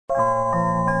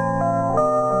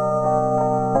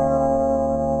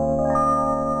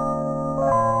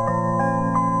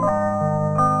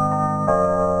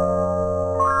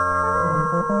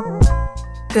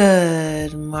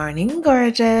morning,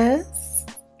 gorgeous.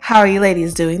 How are you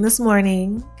ladies doing this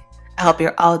morning? I hope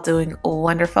you're all doing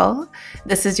wonderful.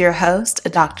 This is your host,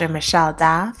 Dr. Michelle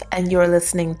Daff, and you're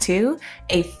listening to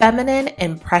a Feminine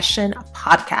Impression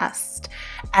podcast.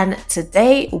 And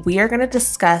today we are going to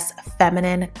discuss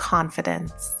feminine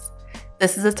confidence.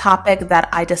 This is a topic that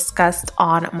I discussed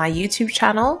on my YouTube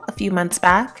channel a few months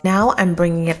back. Now I'm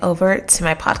bringing it over to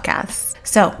my podcast.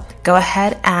 So go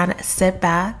ahead and sit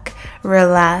back,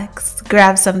 relax,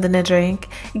 grab something to drink,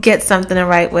 get something to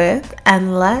write with,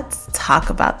 and let's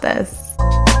talk about this.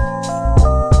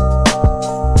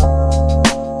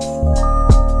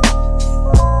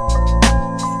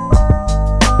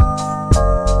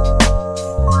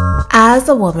 As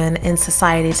a woman in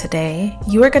society today,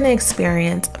 you are going to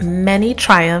experience many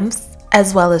triumphs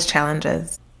as well as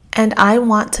challenges. And I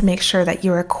want to make sure that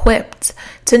you're equipped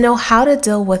to know how to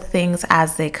deal with things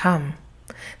as they come.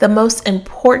 The most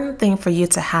important thing for you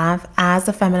to have as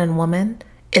a feminine woman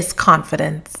is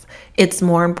confidence. It's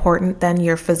more important than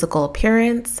your physical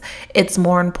appearance. It's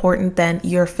more important than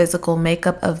your physical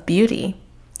makeup of beauty.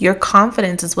 Your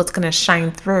confidence is what's going to shine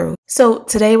through. So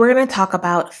today we're going to talk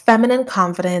about feminine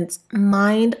confidence,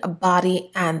 mind,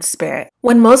 body, and spirit.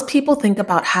 When most people think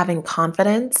about having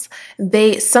confidence,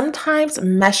 they sometimes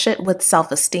mesh it with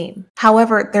self-esteem.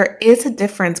 However, there is a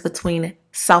difference between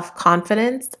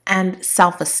self-confidence and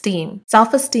self-esteem.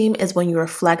 Self-esteem is when you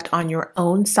reflect on your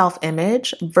own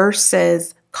self-image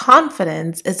versus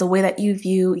confidence is the way that you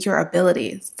view your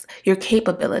abilities, your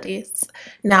capabilities.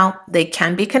 Now, they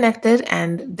can be connected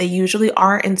and they usually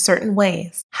are in certain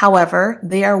ways. However,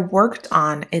 they are worked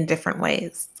on in different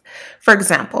ways. For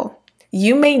example,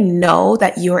 you may know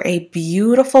that you're a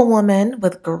beautiful woman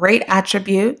with great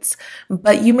attributes,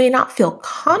 but you may not feel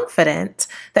confident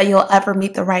that you'll ever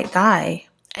meet the right guy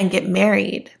and get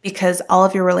married because all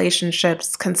of your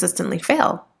relationships consistently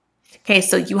fail. Okay,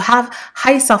 so you have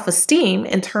high self-esteem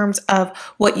in terms of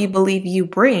what you believe you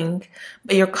bring,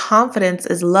 but your confidence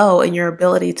is low in your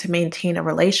ability to maintain a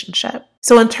relationship.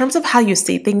 So in terms of how you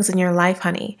see things in your life,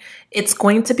 honey, it's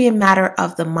going to be a matter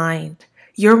of the mind.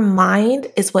 Your mind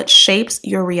is what shapes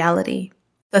your reality.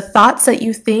 The thoughts that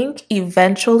you think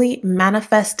eventually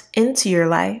manifest into your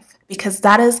life because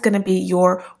that is going to be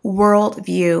your world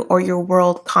view or your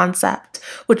world concept,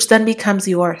 which then becomes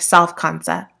your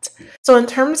self-concept. So in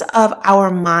terms of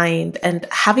our mind and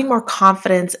having more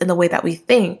confidence in the way that we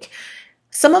think,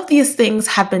 some of these things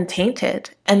have been tainted,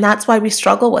 and that's why we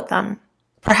struggle with them.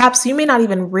 Perhaps you may not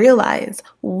even realize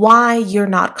why you're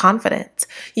not confident.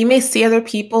 You may see other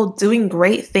people doing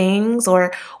great things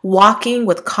or walking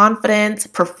with confidence,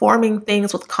 performing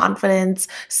things with confidence,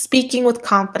 speaking with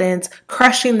confidence,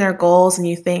 crushing their goals, and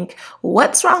you think,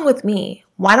 what's wrong with me?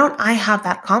 Why don't I have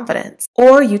that confidence?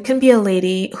 Or you can be a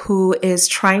lady who is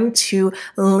trying to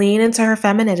lean into her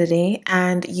femininity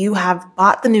and you have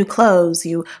bought the new clothes,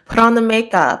 you put on the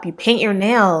makeup, you paint your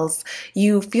nails,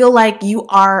 you feel like you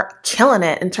are killing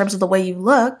it in terms of the way you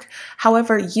look.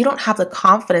 However, you don't have the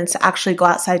confidence to actually go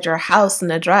outside your house in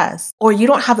a dress, or you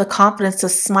don't have the confidence to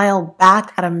smile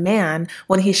back at a man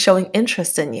when he's showing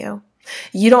interest in you.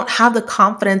 You don't have the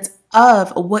confidence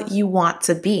of what you want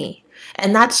to be.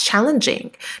 And that's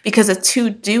challenging because the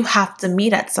two do have to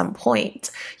meet at some point.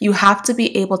 You have to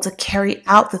be able to carry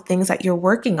out the things that you're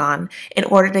working on in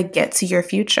order to get to your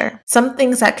future. Some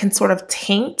things that can sort of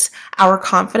taint our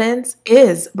confidence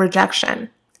is rejection.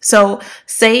 So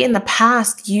say in the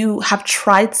past you have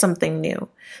tried something new.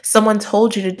 Someone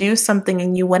told you to do something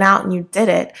and you went out and you did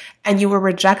it and you were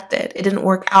rejected. It didn't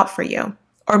work out for you.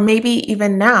 Or maybe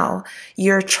even now,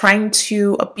 you're trying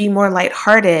to be more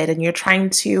lighthearted and you're trying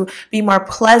to be more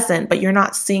pleasant, but you're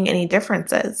not seeing any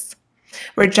differences.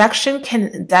 Rejection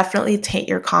can definitely taint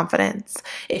your confidence.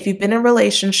 If you've been in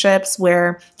relationships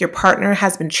where your partner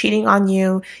has been cheating on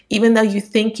you, even though you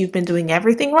think you've been doing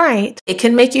everything right, it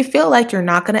can make you feel like you're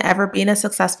not going to ever be in a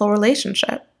successful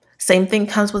relationship. Same thing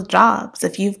comes with jobs.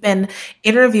 If you've been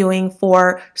interviewing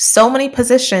for so many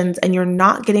positions and you're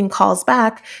not getting calls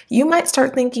back, you might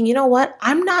start thinking, you know what?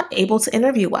 I'm not able to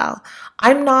interview well.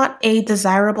 I'm not a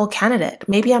desirable candidate.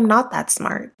 Maybe I'm not that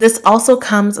smart. This also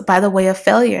comes by the way of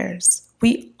failures.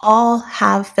 We all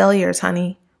have failures,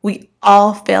 honey. We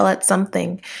all fail at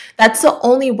something. That's the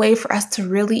only way for us to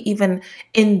really even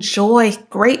enjoy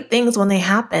great things when they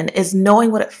happen is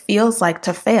knowing what it feels like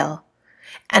to fail.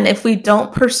 And if we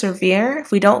don't persevere,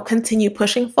 if we don't continue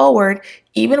pushing forward,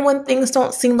 even when things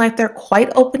don't seem like they're quite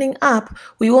opening up,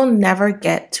 we will never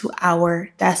get to our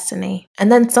destiny. And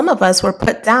then some of us were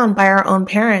put down by our own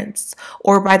parents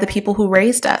or by the people who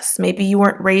raised us. Maybe you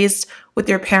weren't raised with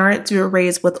your parents, you were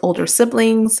raised with older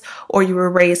siblings, or you were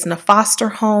raised in a foster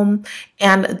home,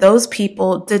 and those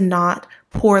people did not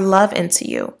pour love into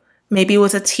you. Maybe it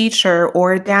was a teacher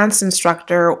or a dance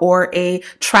instructor or a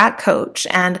track coach,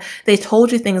 and they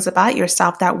told you things about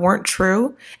yourself that weren't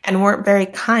true and weren't very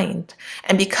kind.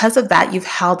 And because of that, you've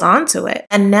held on to it.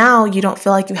 And now you don't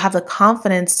feel like you have the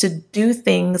confidence to do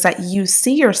things that you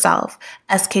see yourself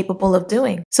as capable of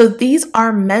doing. So these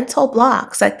are mental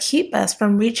blocks that keep us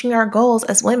from reaching our goals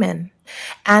as women.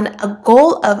 And a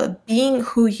goal of being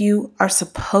who you are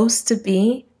supposed to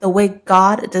be, the way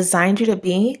God designed you to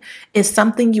be, is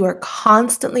something you are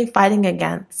constantly fighting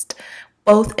against,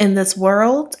 both in this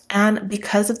world and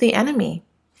because of the enemy.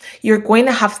 You're going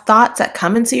to have thoughts that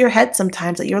come into your head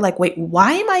sometimes that you're like, wait,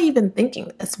 why am I even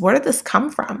thinking this? Where did this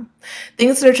come from?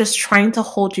 Things that are just trying to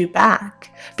hold you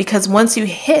back, because once you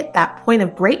hit that point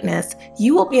of greatness,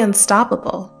 you will be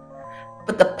unstoppable.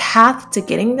 But the path to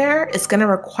getting there is going to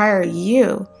require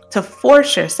you to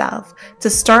force yourself to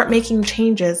start making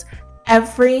changes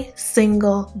every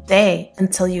single day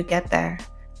until you get there.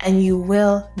 And you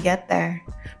will get there,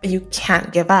 but you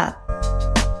can't give up.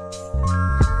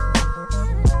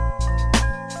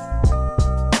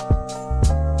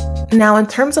 Now, in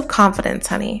terms of confidence,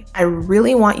 honey, I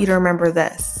really want you to remember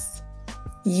this.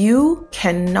 You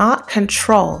cannot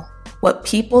control what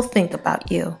people think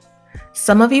about you.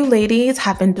 Some of you ladies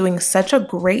have been doing such a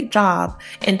great job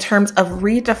in terms of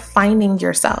redefining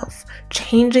yourself,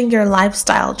 changing your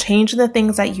lifestyle, changing the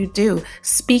things that you do,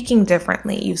 speaking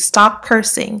differently. You've stopped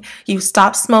cursing. You've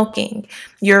stopped smoking.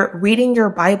 You're reading your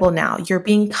Bible now. You're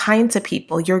being kind to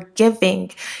people. You're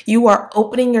giving. You are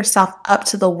opening yourself up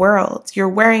to the world. You're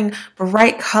wearing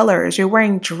bright colors. You're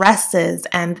wearing dresses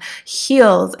and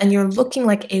heels, and you're looking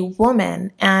like a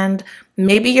woman. And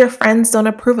maybe your friends don't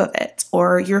approve of it,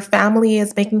 or your family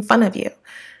is making fun of you.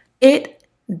 It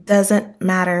doesn't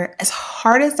matter. As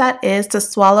hard as that is to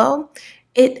swallow,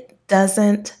 it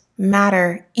doesn't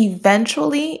matter.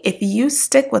 Eventually, if you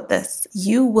stick with this,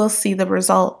 you will see the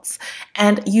results.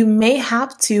 And you may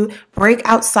have to break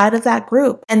outside of that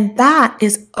group. And that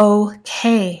is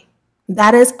okay.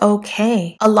 That is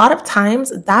okay. A lot of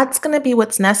times that's going to be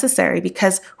what's necessary,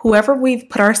 because whoever we've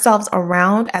put ourselves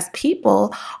around as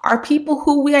people are people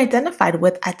who we identified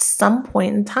with at some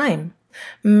point in time.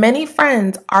 Many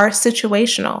friends are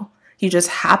situational. You just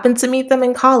happen to meet them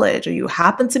in college, or you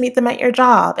happen to meet them at your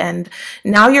job, and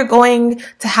now you're going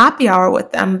to happy hour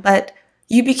with them, but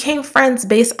you became friends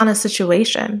based on a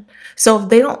situation. So if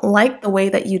they don't like the way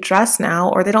that you dress now,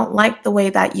 or they don't like the way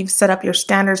that you've set up your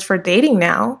standards for dating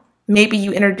now, maybe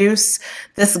you introduce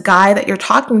this guy that you're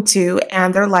talking to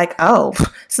and they're like, oh,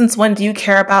 since when do you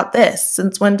care about this?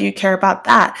 Since when do you care about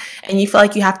that? And you feel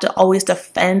like you have to always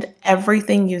defend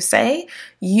everything you say.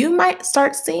 You might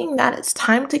start seeing that it's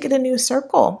time to get a new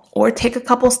circle or take a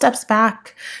couple steps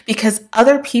back, because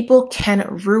other people can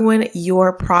ruin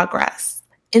your progress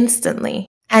instantly.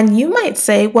 And you might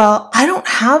say, well, I don't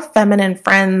have feminine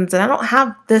friends, and I don't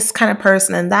have this kind of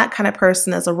person and that kind of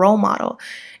person as a role model.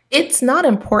 It's not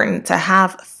important to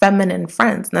have feminine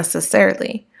friends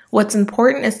necessarily. What's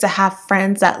important is to have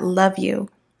friends that love you,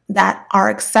 that are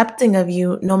accepting of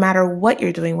you no matter what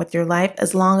you're doing with your life,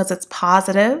 as long as it's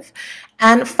positive,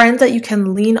 and friends that you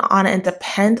can lean on and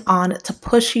depend on to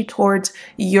push you towards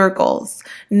your goals,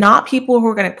 not people who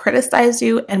are going to criticize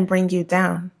you and bring you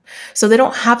down. So they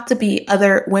don't have to be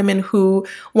other women who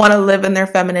want to live in their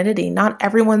femininity. Not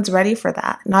everyone's ready for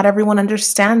that. Not everyone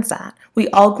understands that. We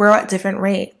all grow at different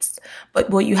rates. But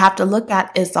what you have to look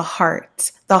at is the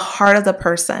heart of the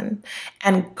person,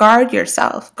 and guard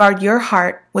yourself, guard your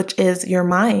heart, which is your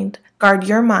mind. Guard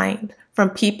your mind from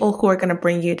people who are going to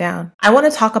bring you down. I want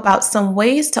to talk about some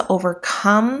ways to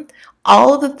overcome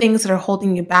all of the things that are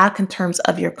holding you back in terms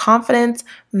of your confidence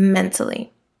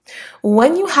mentally.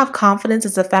 When you have confidence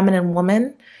as a feminine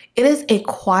woman, it is a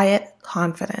quiet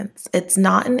confidence. It's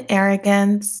not an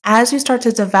arrogance. As you start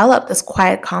to develop this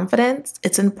quiet confidence,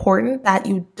 it's important that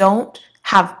you don't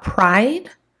have pride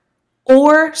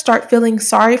or start feeling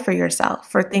sorry for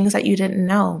yourself for things that you didn't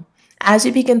know. As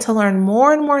you begin to learn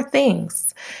more and more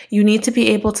things, you need to be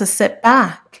able to sit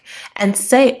back and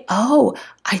say, oh,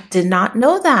 I did not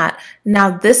know that.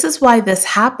 Now this is why this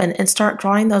happened, and start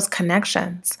drawing those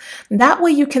connections. That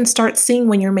way you can start seeing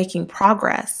when you're making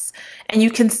progress. And you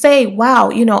can say, wow,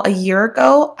 a year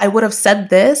ago I would have said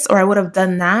this or I would have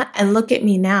done that, and look at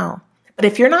me now. But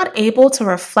if you're not able to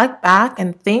reflect back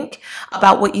and think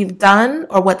about what you've done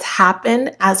or what's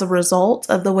happened as a result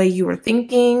of the way you were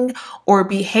thinking or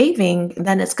behaving,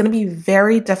 then it's going to be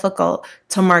very difficult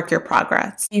to mark your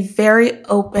progress. Be very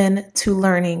open to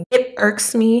learning. It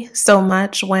irks me so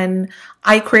much when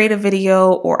I create a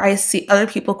video or I see other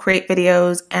people create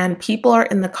videos and people are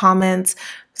in the comments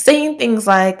saying things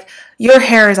like, your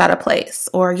hair is out of place,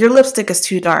 or your lipstick is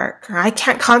too dark, or I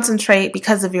can't concentrate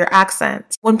because of your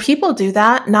accent. When people do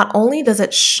that, not only does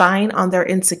it shine on their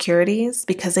insecurities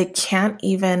because they can't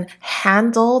even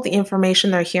handle the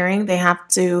information they're hearing, they have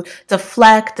to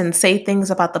deflect and say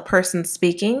things about the person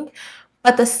speaking,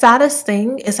 but the saddest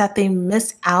thing is that they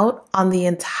miss out on the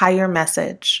entire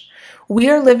message. We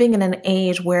are living in an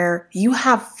age where you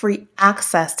have free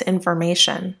access to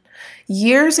information.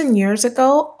 Years and years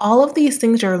ago, all of these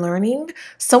things you're learning,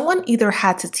 someone either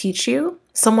had to teach you,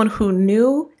 someone who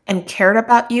knew and cared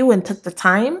about you and took the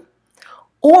time,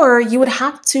 or you would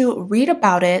have to read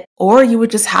about it, or you would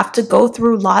just have to go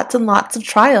through lots and lots of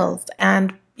trials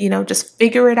and just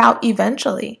figure it out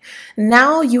eventually.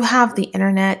 Now you have the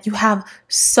internet, you have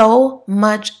so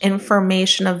much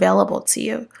information available to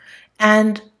you,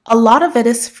 and a lot of it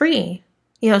is free.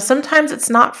 Sometimes it's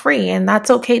not free, and that's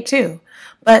okay too,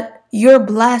 but you're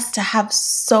blessed to have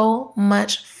so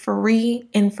much free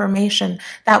information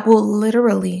that will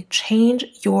literally change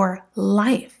your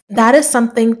life. That is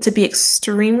something to be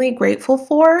extremely grateful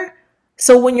for.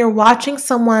 So when you're watching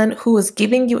someone who is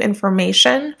giving you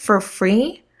information for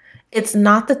free, it's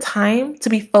not the time to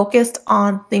be focused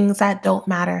on things that don't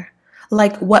matter,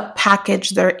 like what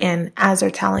package they're in as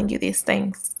they're telling you these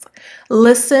things.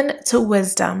 Listen to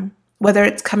wisdom, whether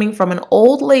it's coming from an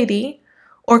old lady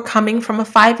or coming from a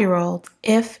 5-year-old,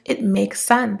 if it makes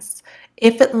sense,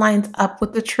 if it lines up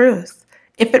with the truth,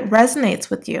 if it resonates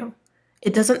with you.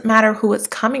 It doesn't matter who it's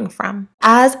coming from.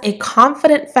 As a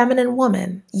confident feminine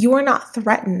woman, you are not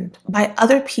threatened by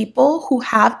other people who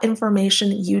have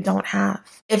information you don't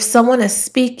have. If someone is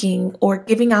speaking or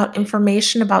giving out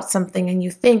information about something and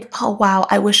you think, oh wow,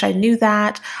 I wish I knew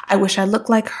that, I wish I looked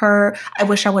like her, I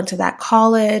wish I went to that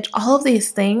college, all of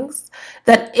these things,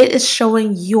 that it is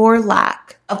showing your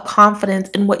lack of confidence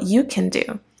in what you can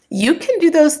do. You can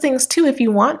do those things too if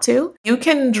you want to. You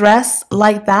can dress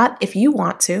like that if you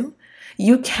want to.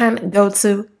 You can go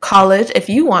to college if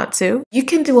you want to. You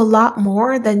can do a lot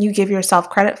more than you give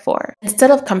yourself credit for. Instead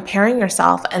of comparing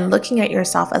yourself and looking at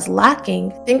yourself as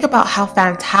lacking, think about how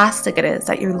fantastic it is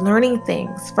that you're learning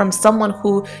things from someone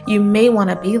who you may want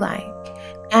to be like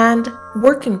and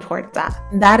working towards that.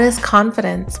 That is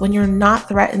confidence when you're not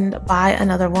threatened by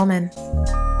another woman.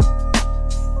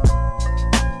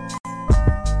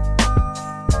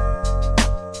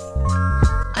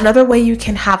 Another way you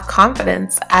can have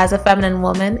confidence as a feminine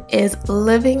woman is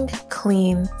living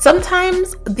clean.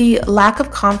 Sometimes the lack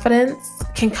of confidence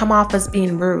can come off as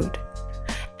being rude,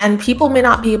 and people may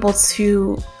not be able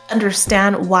to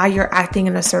understand why you're acting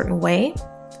in a certain way.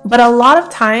 But a lot of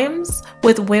times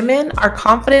with women, our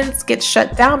confidence gets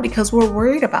shut down because we're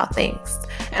worried about things.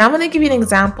 And I'm going to give you an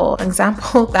example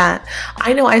that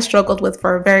I know I struggled with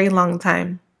for a very long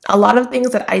time. A lot of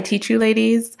things that I teach you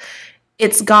ladies,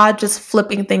 it's God just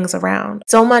flipping things around.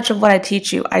 So much of what I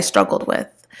teach you, I struggled with.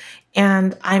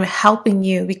 And I'm helping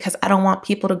you because I don't want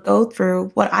people to go through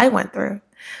what I went through.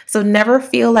 So never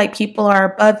feel like people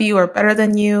are above you or better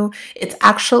than you. It's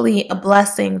actually a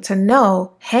blessing to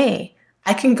know, hey,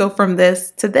 I can go from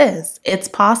this to this. It's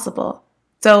possible.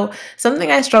 So something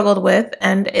I struggled with,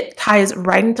 and it ties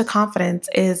right into confidence,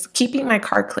 is keeping my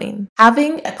car clean.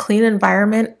 Having a clean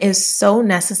environment is so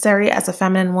necessary as a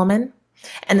feminine woman.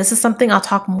 And this is something I'll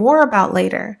talk more about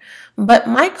later. But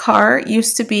my car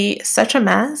used to be such a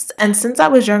mess. And since I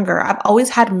was younger, I've always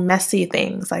had messy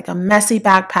things, like a messy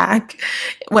backpack.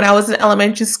 When I was in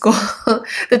elementary school,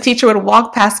 the teacher would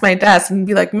walk past my desk and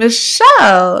be like,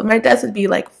 Michelle. My desk would be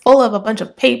like full of a bunch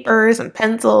of papers and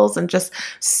pencils and just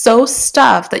so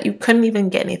stuffed that you couldn't even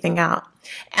get anything out.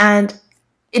 And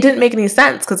it didn't make any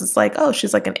sense because it's like, oh,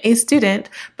 she's like an A student,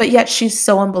 but yet she's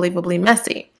so unbelievably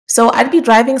messy. So I'd be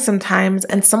driving sometimes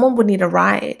and someone would need a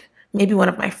ride, maybe one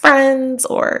of my friends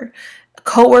or a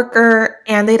coworker,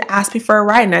 and they'd ask me for a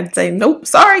ride and I'd say, nope,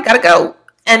 sorry, gotta go.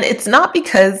 And it's not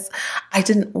because I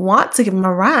didn't want to give them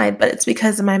a ride, but it's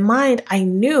because in my mind, I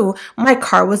knew my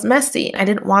car was messy. I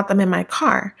didn't want them in my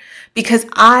car because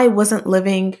I wasn't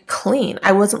living clean.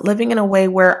 I wasn't living in a way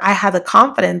where I had the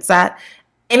confidence that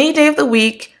any day of the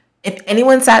week, if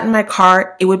anyone sat in my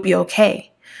car, it would be okay.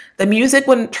 The music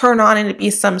wouldn't turn on and it'd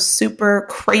be some super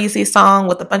crazy song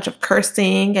with a bunch of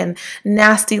cursing and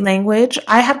nasty language.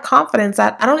 I had confidence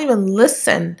that I don't even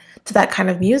listen to that kind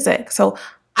of music. So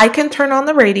I can turn on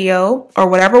the radio or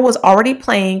whatever was already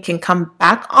playing can come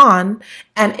back on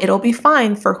and it'll be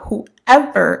fine for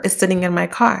whoever is sitting in my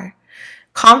car.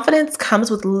 Confidence comes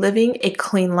with living a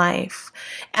clean life.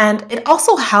 And it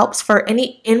also helps for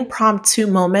any impromptu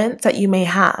moments that you may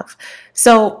have.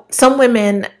 So some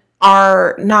women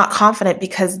are not confident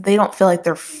because they don't feel like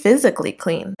they're physically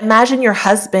clean. Imagine your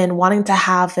husband wanting to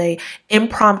have a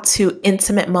impromptu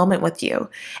intimate moment with you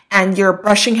and you're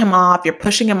brushing him off, you're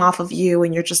pushing him off of you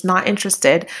and you're just not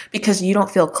interested because you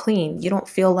don't feel clean. You don't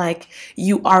feel like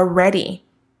you are ready.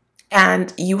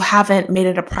 And you haven't made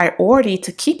it a priority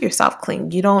to keep yourself clean.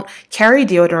 You don't carry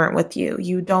deodorant with you.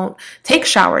 You don't take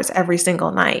showers every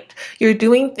single night. You're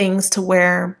doing things to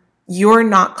where you're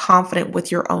not confident with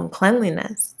your own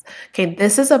cleanliness. Okay,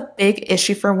 this is a big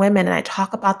issue for women, and I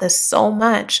talk about this so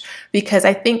much because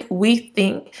I think we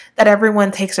think that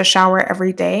everyone takes a shower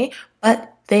every day,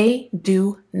 but they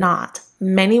do not.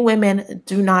 Many women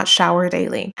do not shower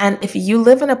daily. And if you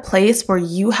live in a place where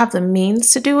you have the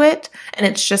means to do it and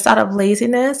it's just out of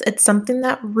laziness, it's something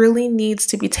that really needs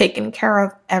to be taken care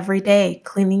of every day,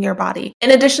 cleaning your body. In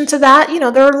addition to that,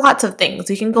 there are lots of things.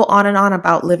 You can go on and on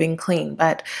about living clean,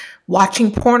 but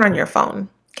watching porn on your phone.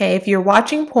 Okay, if you're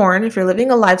watching porn, if you're living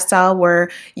a lifestyle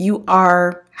where you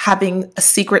are having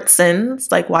secret sins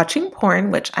like watching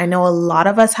porn, which I know a lot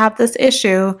of us have this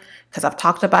issue because I've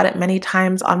talked about it many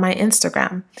times on my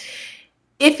Instagram.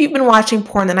 If you've been watching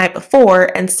porn the night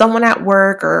before and someone at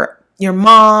work or your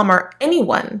mom or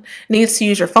anyone needs to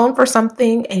use your phone for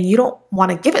something and you don't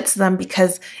want to give it to them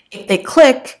because if they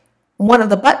click one of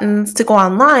the buttons to go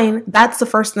online, that's the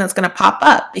first thing that's going to pop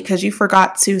up because you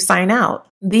forgot to sign out.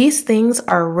 These things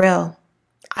are real.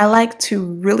 I like to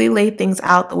really lay things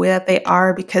out the way that they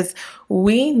are because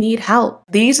we need help.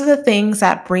 These are the things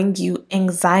that bring you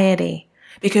anxiety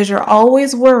because you're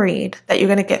always worried that you're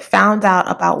going to get found out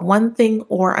about one thing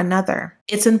or another.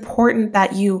 It's important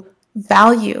that you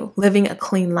value living a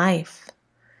clean life.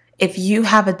 If you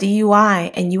have a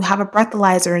DUI and you have a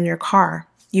breathalyzer in your car,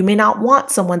 you may not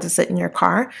want someone to sit in your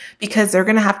car because they're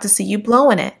going to have to see you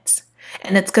blowing it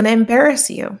and it's going to embarrass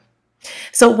you.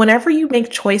 So whenever you make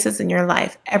choices in your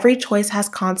life, every choice has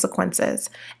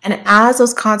consequences. And as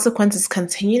those consequences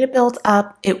continue to build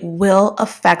up, it will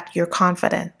affect your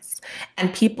confidence.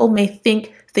 And people may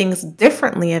think things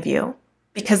differently of you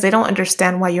because they don't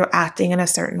understand why you're acting in a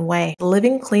certain way.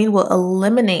 Living clean will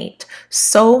eliminate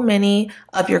so many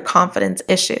of your confidence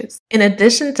issues. In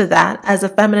addition to that, as a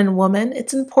feminine woman,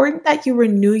 it's important that you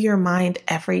renew your mind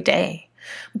every day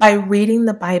by reading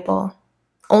the Bible.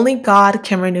 Only God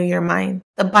can renew your mind.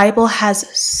 The Bible has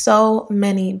so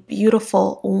many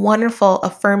beautiful, wonderful,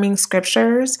 affirming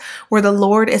scriptures where the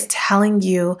Lord is telling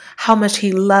you how much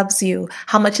He loves you,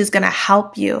 how much He's going to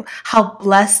help you, how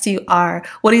blessed you are,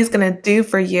 what He's going to do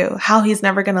for you, how He's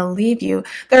never going to leave you.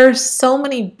 There are so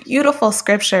many beautiful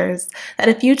scriptures that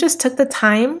if you just took the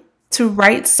time to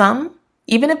write some,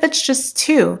 even if it's just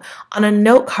 2 on a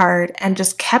note card and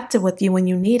just kept it with you when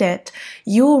you need it,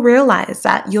 you will realize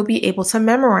that you'll be able to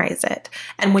memorize it.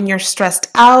 And when you're stressed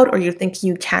out or you're thinking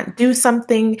you can't do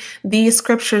something, these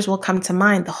scriptures will come to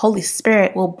mind. The Holy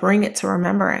Spirit will bring it to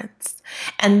remembrance.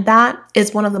 And that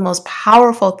is one of the most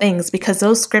powerful things because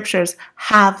those scriptures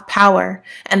have power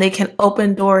and they can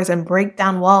open doors and break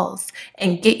down walls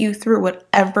and get you through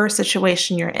whatever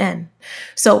situation you're in.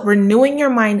 So renewing your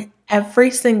mind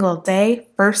every single day,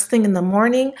 first thing in the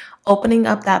morning, opening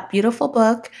up that beautiful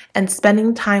book and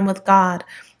spending time with God.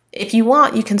 If you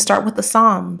want, you can start with the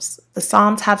Psalms. The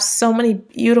Psalms have so many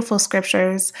beautiful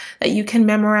scriptures that you can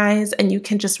memorize and you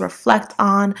can just reflect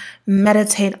on,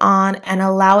 meditate on, and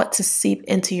allow it to seep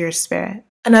into your spirit.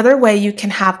 Another way you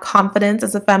can have confidence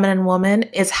as a feminine woman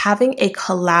is having a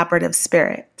collaborative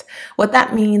spirit. What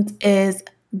that means is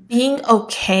being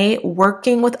okay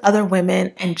working with other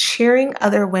women and cheering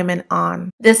other women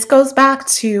on. This goes back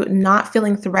to not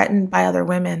feeling threatened by other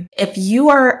women. If you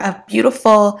are a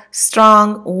beautiful,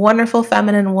 strong, wonderful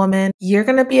feminine woman, you're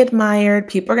going to be admired.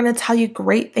 People are going to tell you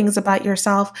great things about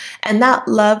yourself, and that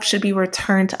love should be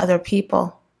returned to other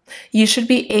people. You should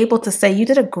be able to say, you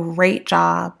did a great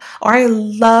job, or I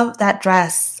love that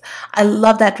dress. I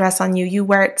love that dress on you. You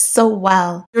wear it so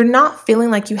well. You're not feeling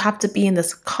like you have to be in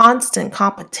this constant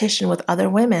competition with other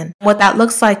women. What that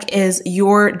looks like is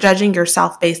you're judging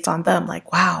yourself based on them.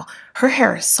 Like, wow, her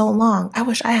hair is so long. I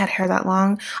wish I had hair that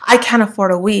long. I can't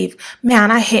afford a weave.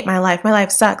 Man, I hate my life. My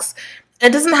life sucks.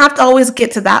 It doesn't have to always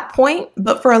get to that point,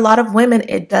 but for a lot of women,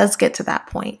 it does get to that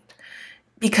point.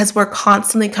 Because we're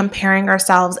constantly comparing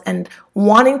ourselves and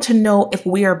wanting to know if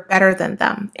we are better than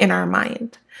them in our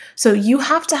mind. So you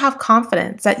have to have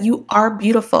confidence that you are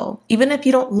beautiful, even if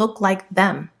you don't look like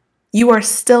them. You are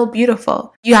still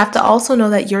beautiful. You have to also know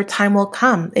that your time will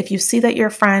come. If you see that your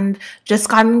friend just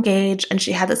got engaged and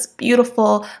she had this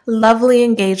beautiful, lovely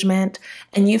engagement,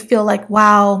 and you feel like,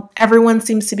 wow, everyone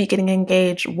seems to be getting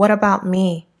engaged. What about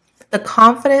me? The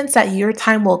confidence that your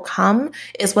time will come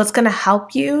is what's going to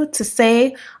help you to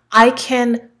say, I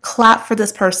can clap for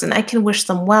this person. I can wish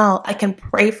them well. I can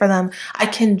pray for them. I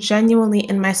can genuinely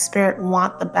in my spirit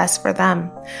want the best for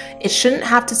them. It shouldn't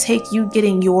have to take you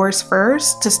getting yours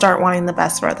first to start wanting the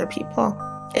best for other people.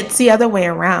 It's the other way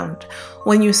around.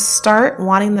 When you start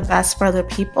wanting the best for other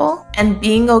people and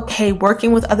being okay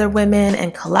working with other women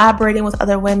and collaborating with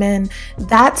other women,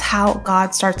 that's how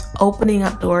God starts opening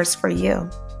up doors for you.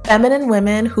 Feminine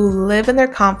women who live in their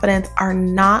confidence are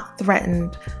not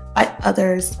threatened by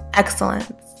others'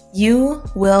 excellence. You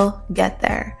will get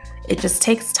there. It just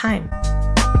takes time.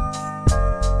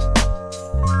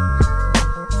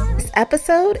 This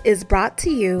episode is brought to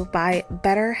you by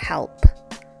BetterHelp.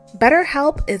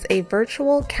 BetterHelp is a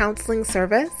virtual counseling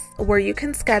service where you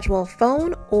can schedule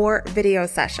phone or video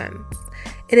sessions.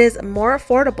 It is more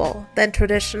affordable than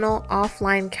traditional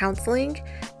offline counseling,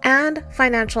 and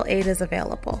financial aid is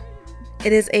available.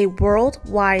 It is a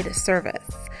worldwide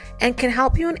service and can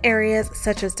help you in areas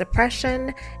such as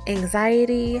depression,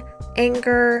 anxiety,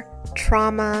 anger,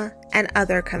 trauma, and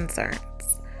other concerns.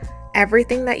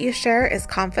 Everything that you share is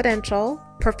confidential,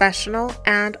 professional,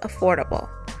 and affordable.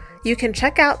 You can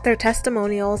check out their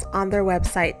testimonials on their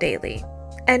website daily.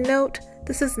 And note,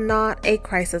 this is not a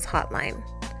crisis hotline.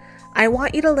 I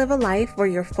want you to live a life where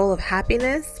you're full of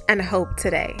happiness and hope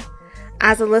today.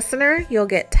 As a listener, you'll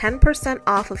get 10%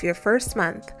 off of your first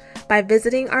month by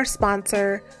visiting our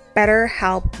sponsor,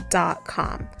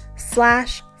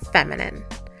 betterhelp.com/feminine.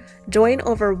 Join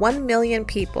over 1 million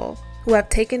people who have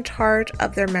taken charge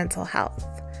of their mental health.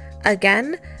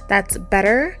 Again, that's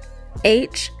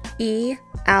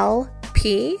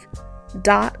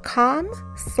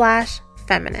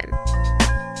betterhelp.com/feminine.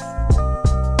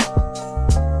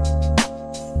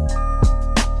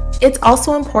 It's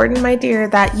also important, my dear,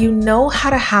 that you know how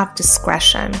to have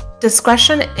discretion.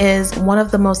 Discretion is one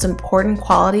of the most important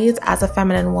qualities as a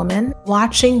feminine woman,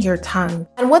 watching your tongue.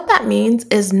 And what that means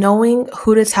is knowing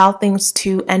who to tell things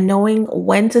to and knowing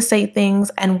when to say things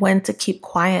and when to keep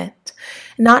quiet.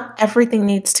 Not everything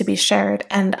needs to be shared.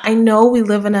 And I know we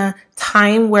live in a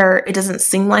time where it doesn't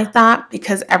seem like that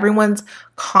because everyone's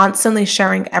constantly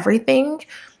sharing everything.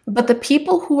 But the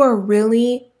people who are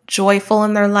really joyful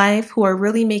in their life, who are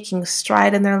really making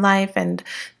stride in their life and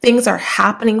things are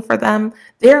happening for them,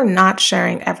 they're not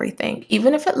sharing everything.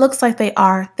 Even if it looks like they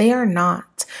are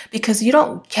not, because you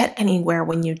don't get anywhere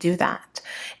when you do that.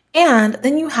 And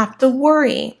then you have to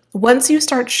worry. Once you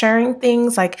start sharing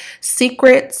things like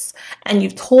secrets and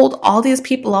you've told all these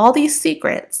people all these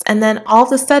secrets, and then all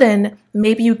of a sudden,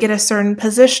 maybe you get a certain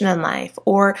position in life,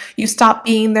 or you stop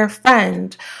being their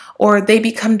friend, or they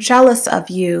become jealous of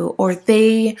you, or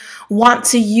they want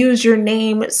to use your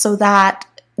name so that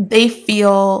they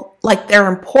feel like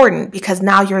they're important because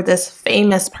now you're this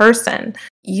famous person.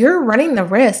 You're running the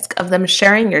risk of them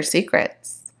sharing your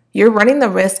secrets. You're running the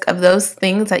risk of those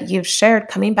things that you've shared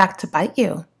coming back to bite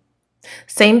you.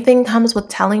 Same thing comes with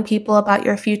telling people about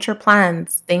your future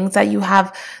plans, things that you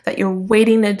have that you're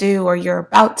waiting to do or you're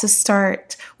about to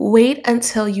start. Wait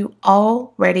until you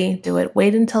already do it.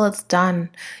 Wait until it's done.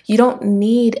 You don't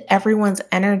need everyone's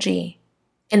energy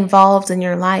involved in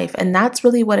your life. And that's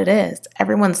really what it is.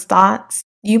 Everyone's thoughts.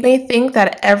 You may think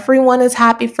that everyone is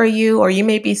happy for you, or you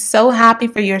may be so happy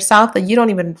for yourself that you don't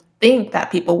even think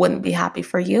that people wouldn't be happy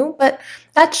for you, but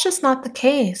that's just not the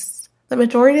case. The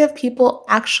majority of people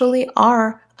actually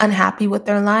are unhappy with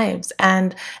their lives,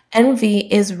 and envy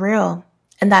is real.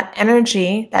 And that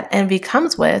energy that envy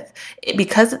comes with,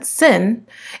 because it's sin,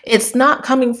 it's not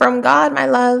coming from God, my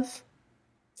love.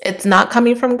 It's not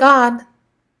coming from God.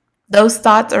 Those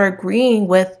thoughts are agreeing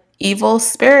with evil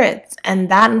spirits, and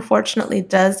that unfortunately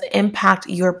does impact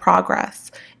your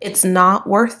progress. It's not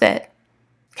worth it.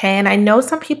 Okay, and I know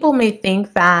some people may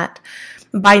think that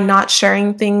by not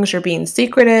sharing things, you're being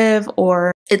secretive,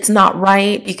 or it's not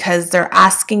right because they're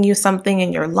asking you something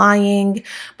and you're lying.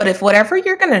 But if whatever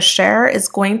you're going to share is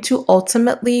going to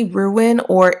ultimately ruin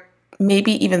or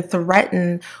maybe even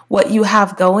threaten what you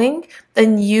have going,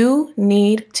 then you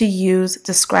need to use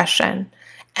discretion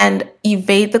and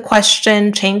evade the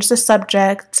question, change the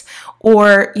subject,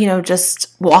 or, just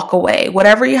walk away.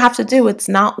 Whatever you have to do, it's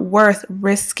not worth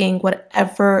risking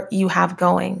whatever you have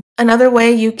going. Another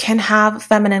way you can have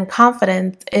feminine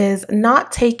confidence is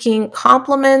not taking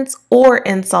compliments or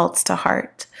insults to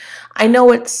heart. I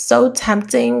know it's so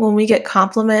tempting when we get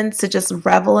compliments to just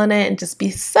revel in it and just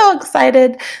be so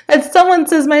excited that someone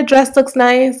says my dress looks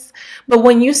nice. But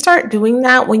when you start doing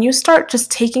that, when you start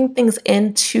just taking things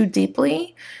in too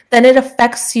deeply, then it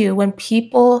affects you when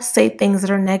people say things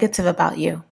that are negative about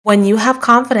you. When you have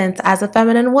confidence as a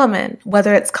feminine woman,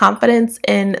 whether it's confidence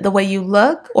in the way you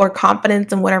look or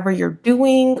confidence in whatever you're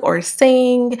doing or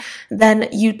saying, then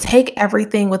you take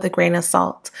everything with a grain of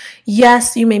salt.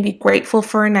 Yes, you may be grateful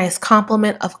for a nice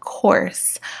compliment, of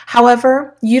course.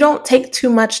 However, you don't take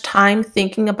too much time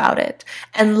thinking about it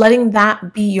and letting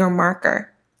that be your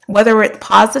marker. Whether it's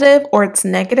positive or it's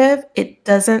negative, it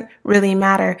doesn't really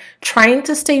matter. Trying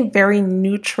to stay very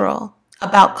neutral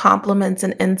about compliments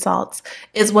and insults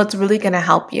is what's really going to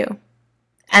help you.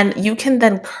 And you can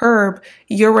then curb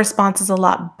your responses a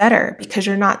lot better because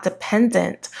you're not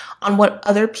dependent on what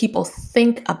other people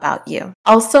think about you.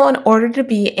 Also, in order to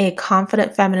be a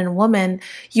confident feminine woman,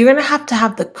 you're going to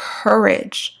have the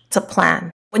courage to plan.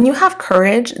 When you have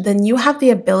courage, then you have the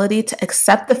ability to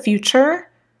accept the future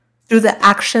through the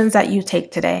actions that you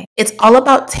take today. It's all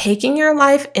about taking your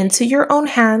life into your own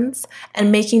hands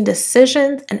and making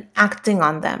decisions and acting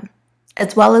on them,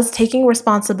 as well as taking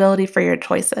responsibility for your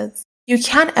choices. You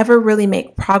can't ever really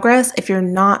make progress if you're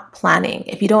not planning,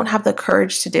 if you don't have the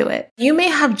courage to do it. You may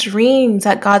have dreams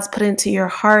that God's put into your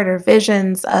heart or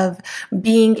visions of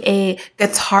being a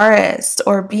guitarist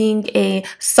or being a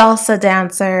salsa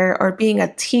dancer or being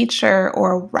a teacher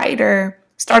or a writer,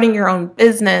 starting your own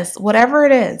business, whatever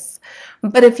it is.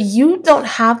 But if you don't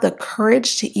have the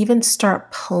courage to even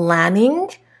start planning,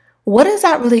 what is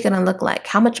that really going to look like?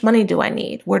 How much money do I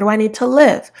need? Where do I need to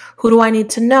live? Who do I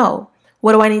need to know?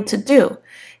 What do I need to do?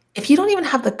 If you don't even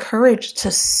have the courage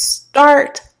to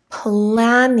start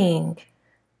planning,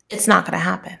 it's not going to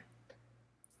happen.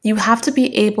 You have to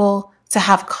be able to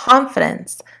have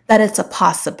confidence that it's a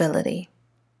possibility.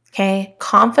 Okay?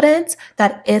 Confidence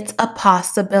that it's a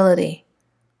possibility.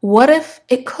 What if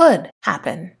it could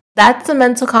happen? That's the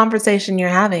mental conversation you're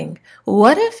having.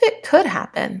 What if it could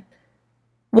happen?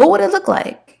 What would it look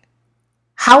like?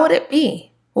 How would it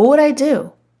be? What would I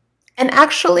do? And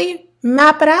actually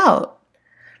map it out.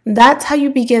 That's how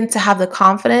you begin to have the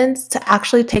confidence to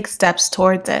actually take steps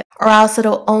towards it. Or else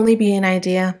it'll only be an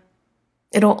idea.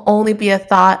 It'll only be a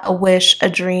thought, a wish, a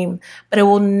dream, but it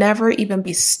will never even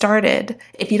be started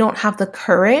if you don't have the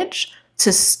courage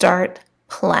to start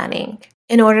planning.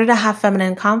 In order to have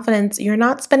feminine confidence, you're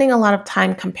not spending a lot of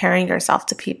time comparing yourself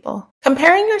to people.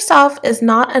 Comparing yourself is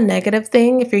not a negative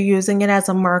thing if you're using it as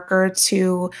a marker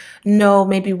to know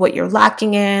maybe what you're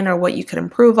lacking in or what you could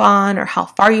improve on or how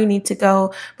far you need to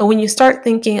go. But when you start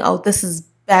thinking, oh, this is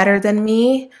better than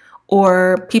me,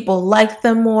 or people like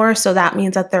them more, so that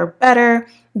means that they're better,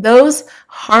 those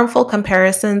harmful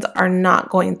comparisons are not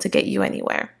going to get you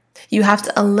anywhere. You have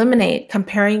to eliminate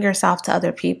comparing yourself to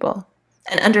other people.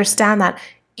 And understand that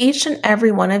each and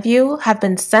every one of you have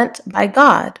been sent by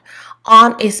God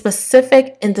on a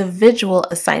specific individual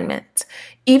assignment.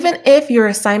 Even if your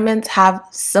assignments have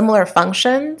similar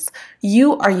functions,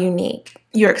 you are unique.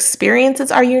 Your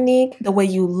experiences are unique. The way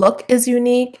you look is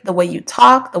unique. The way you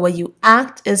talk, the way you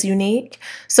act is unique.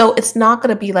 So it's not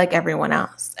going to be like everyone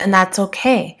else. And that's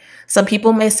okay. Some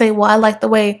people may say, well, I like the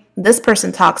way this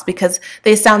person talks because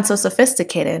they sound so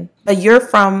sophisticated. But you're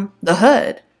from the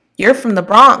hood. You're from the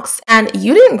Bronx and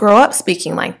you didn't grow up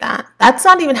speaking like that. That's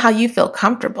not even how you feel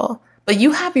comfortable, but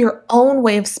you have your own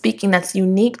way of speaking that's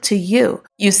unique to you.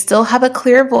 You still have a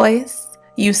clear voice.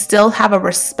 You still have a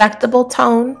respectable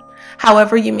tone.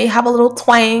 However, you may have a little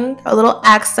twang, a little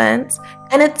accent,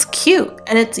 and it's cute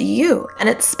and it's you and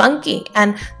it's spunky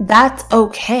and that's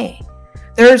okay.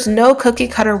 There's no cookie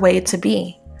cutter way to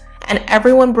be, and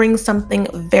everyone brings something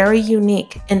very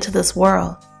unique into this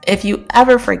world. If you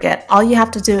ever forget, all you have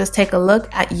to do is take a look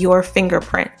at your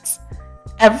fingerprints.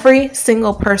 Every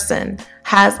single person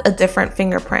has a different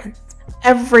fingerprint.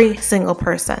 Every single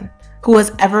person who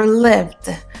has ever lived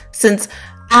since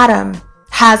Adam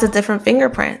has a different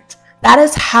fingerprint. That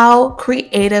is how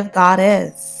creative God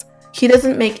is. He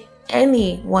doesn't make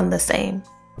anyone the same,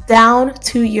 down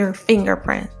to your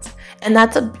fingerprint. And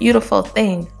that's a beautiful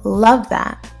thing. Love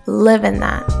that. Live in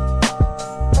that.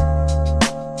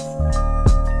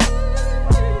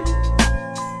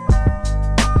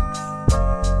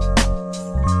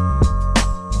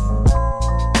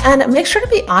 And make sure to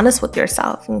be honest with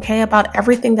yourself, okay, about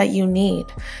everything that you need.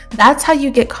 That's how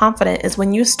you get confident, is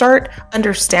when you start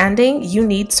understanding you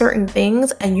need certain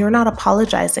things and you're not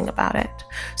apologizing about it.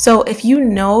 So if you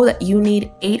know that you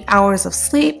need 8 hours of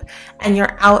sleep and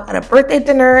you're out at a birthday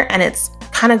dinner and it's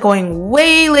kind of going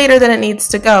way later than it needs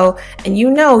to go, and you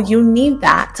know you need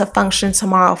that to function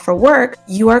tomorrow for work,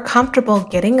 you are comfortable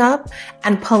getting up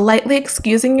and politely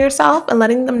excusing yourself and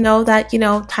letting them know that,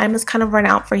 time has kind of run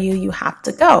out for you. You have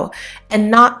to go.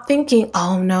 And not thinking,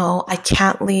 oh no, I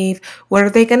can't leave. What are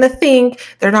they going to think?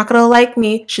 They're not going to like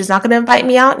me. She's not going to invite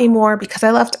me out anymore because I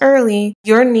left early.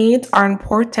 Your needs are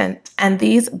important. And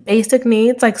these basic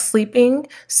needs like sleeping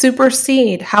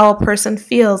supersede how a person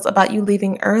feels about you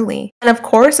leaving early. And of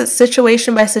course, it's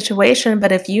situation by situation.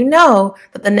 But if you know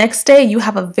that the next day you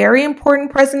have a very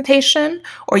important presentation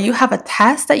or you have a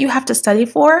test that you have to study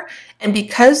for, and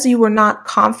because you were not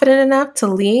confident enough to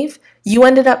leave, you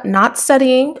ended up not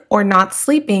studying or not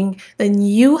sleeping, then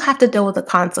you have to deal with the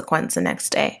consequence the next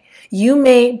day. You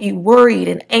may be worried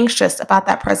and anxious about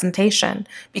that presentation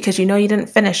because you know you didn't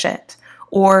finish it,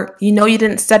 or you know you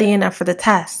didn't study enough for the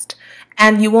test,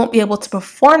 and you won't be able to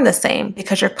perform the same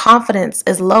because your confidence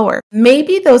is lower.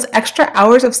 Maybe those extra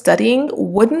hours of studying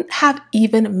wouldn't have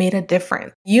even made a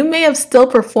difference. You may have still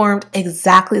performed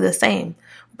exactly the same,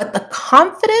 but the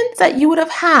confidence that you would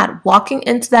have had walking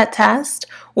into that test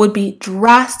would be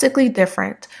drastically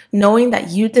different, knowing that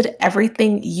you did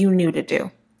everything you knew to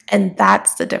do. And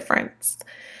that's the difference.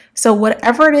 So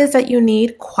whatever it is that you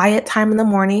need, quiet time in the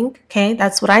morning, okay,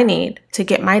 that's what I need to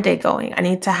get my day going. I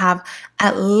need to have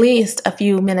at least a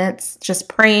few minutes just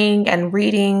praying and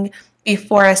reading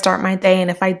before I start my day.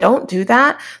 And if I don't do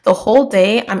that, the whole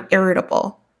day I'm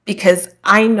irritable, because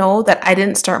I know that I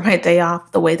didn't start my day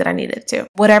off the way that I needed to.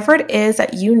 Whatever it is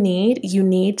that you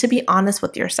need to be honest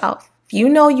with yourself. If you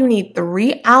know you need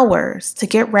 3 hours to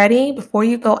get ready before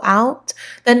you go out,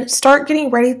 then start getting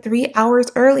ready 3 hours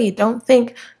early. Don't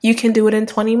think you can do it in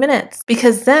 20 minutes,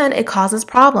 because then it causes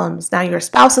problems. Now your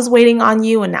spouse is waiting on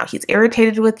you and now he's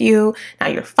irritated with you. Now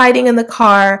you're fighting in the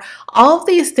car. All of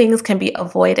these things can be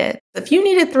avoided. If you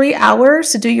needed 3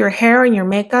 hours to do your hair and your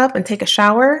makeup and take a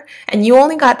shower and you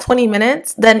only got 20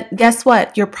 minutes, then guess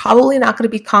what? You're probably not going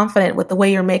to be confident with the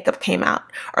way your makeup came out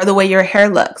or the way your hair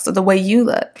looks or the way you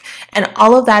look. And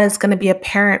all of that is going to be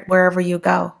apparent wherever you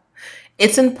go.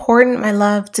 It's important, my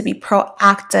love, to be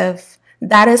proactive.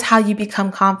 That is how you become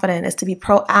confident, is to be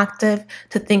proactive,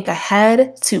 to think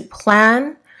ahead, to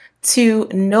plan, to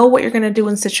know what you're going to do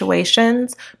in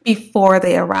situations before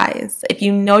they arise. If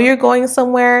you know you're going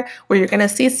somewhere where you're going to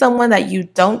see someone that you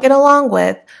don't get along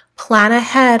with, plan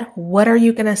ahead. What are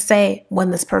you going to say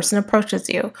when this person approaches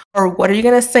you? Or what are you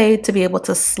going to say to be able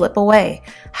to slip away?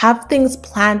 Have things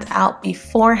planned out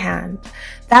beforehand.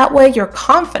 That way you're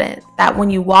confident that when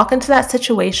you walk into that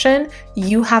situation,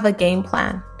 you have a game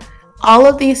plan. All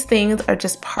of these things are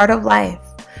just part of life.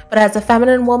 But as a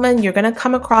feminine woman, you're going to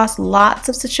come across lots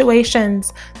of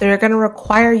situations that are going to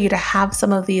require you to have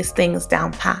some of these things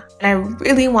down pat. And I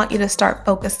really want you to start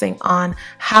focusing on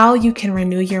how you can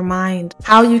renew your mind,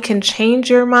 how you can change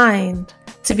your mind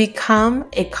to become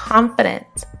a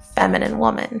confident feminine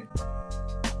woman.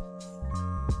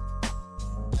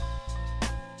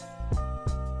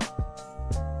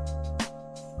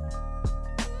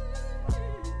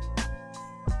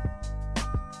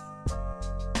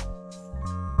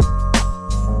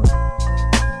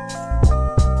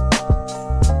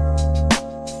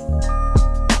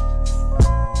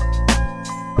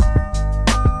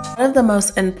 One of the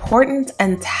most important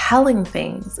and telling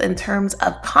things in terms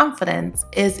of confidence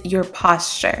is your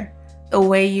posture, the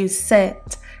way you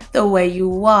sit, the way you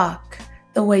walk,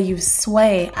 the way you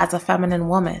sway as a feminine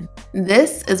woman.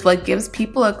 This is what gives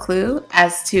people a clue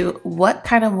as to what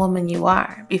kind of woman you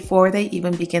are before they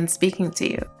even begin speaking to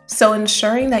you. So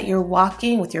ensuring that you're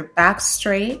walking with your back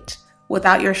straight,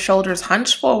 without your shoulders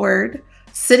hunched forward,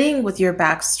 sitting with your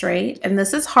back straight, and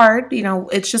this is hard,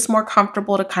 it's just more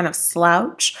comfortable to kind of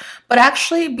slouch, but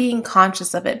actually being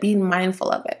conscious of it, being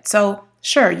mindful of it. So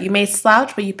sure, you may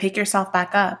slouch, but you pick yourself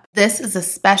back up. This is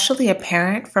especially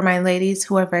apparent for my ladies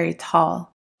who are very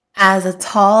tall. As a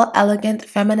tall, elegant,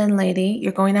 feminine lady,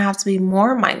 you're going to have to be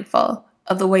more mindful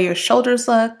of the way your shoulders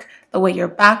look, the way your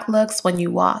back looks when you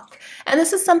walk. And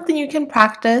this is something you can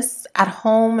practice at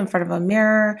home in front of a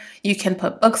mirror. You can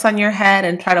put books on your head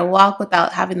and try to walk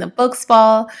without having the books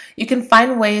fall. You can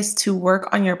find ways to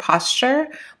work on your posture,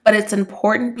 but it's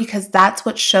important because that's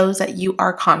what shows that you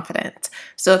are confident.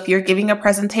 So if you're giving a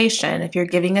presentation, if you're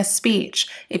giving a speech,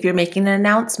 if you're making an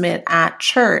announcement at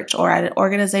church or at an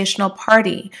organizational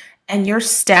party, and you're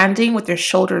standing with your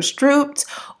shoulders drooped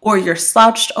or you're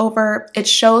slouched over, it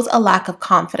shows a lack of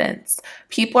confidence.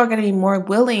 People are going to be more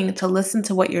willing to listen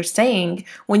to what you're saying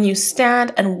when you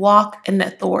stand and walk in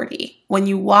authority, when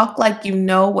you walk like you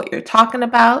know what you're talking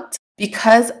about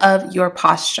because of your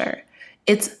posture.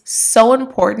 It's so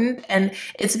important and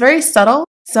it's very subtle.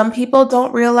 Some people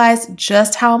don't realize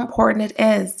just how important it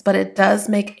is, but it does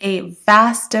make a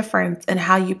vast difference in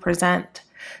how you present.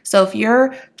 So if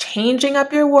you're changing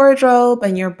up your wardrobe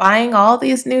and you're buying all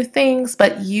these new things,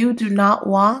 but you do not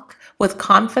walk with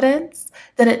confidence,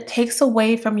 then it takes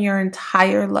away from your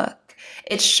entire look.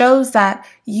 It shows that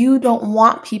you don't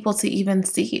want people to even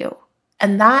see you.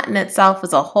 And that in itself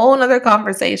is a whole nother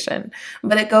conversation,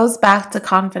 but it goes back to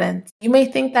confidence. You may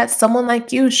think that someone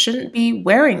like you shouldn't be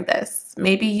wearing this.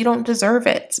 Maybe you don't deserve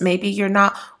it. Maybe you're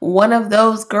not one of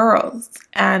those girls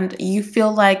and you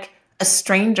feel like a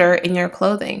stranger in your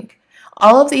clothing.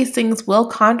 All of these things will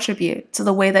contribute to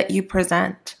the way that you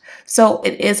present. So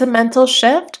it is a mental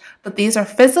shift, but these are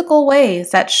physical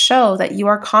ways that show that you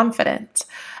are confident.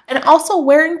 And also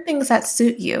wearing things that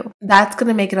suit you. That's going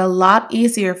to make it a lot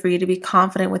easier for you to be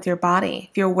confident with your body.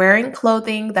 If you're wearing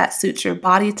clothing that suits your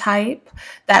body type,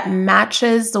 that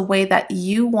matches the way that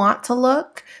you want to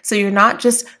look, so you're not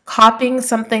just copying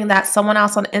something that someone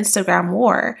else on Instagram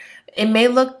wore. It may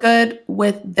look good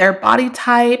with their body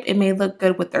type. It may look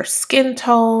good with their skin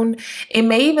tone. It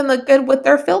may even look good with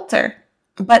their filter.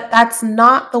 But that's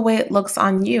not the way it looks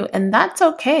on you, and that's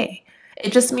okay.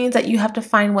 It just means that you have to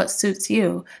find what suits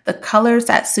you, the colors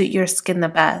that suit your skin the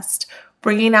best,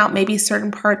 bringing out maybe certain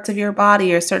parts of your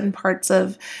body or certain parts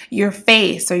of your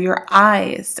face or your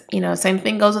eyes. Same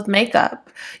thing goes with makeup.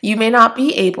 You may not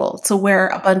be able to wear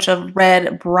a bunch of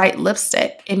red, bright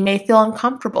lipstick. It may feel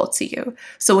uncomfortable to you.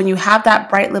 So when you have that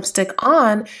bright lipstick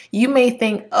on, you may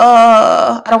think,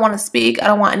 I don't want to speak. I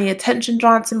don't want any attention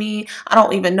drawn to me. I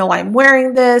don't even know I'm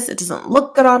wearing this. It doesn't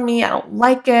look good on me. I don't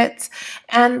like it.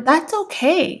 And that's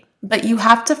okay. But you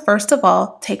have to, first of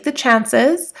all, take the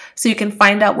chances so you can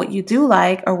find out what you do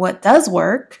like or what does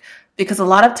work. Because a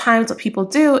lot of times what people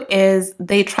do is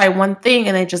they try one thing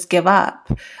and they just give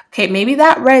up. Okay, maybe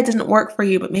that red didn't work for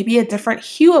you, but maybe a different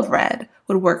hue of red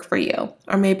would work for you.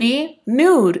 Or maybe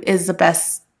nude is the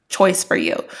best choice for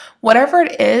you. Whatever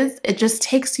it is, it just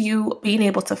takes you being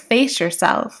able to face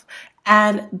yourself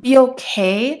and be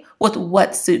okay with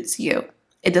what suits you.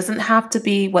 It doesn't have to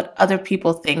be what other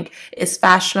people think is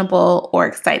fashionable or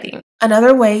exciting.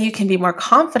 Another way you can be more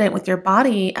confident with your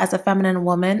body as a feminine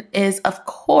woman is, of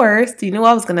course, you knew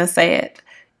I was going to say it,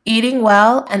 eating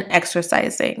well and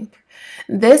exercising.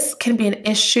 This can be an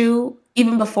issue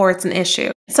even before it's an issue.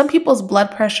 Some people's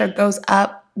blood pressure goes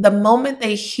up the moment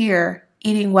they hear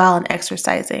eating well and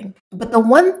exercising. But the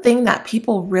one thing that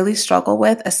people really struggle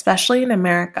with, especially in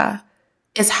America,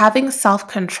 is having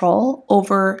self-control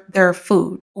over their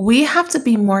food. We have to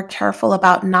be more careful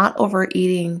about not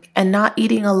overeating and not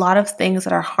eating a lot of things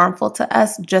that are harmful to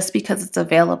us just because it's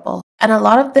available. And a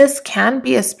lot of this can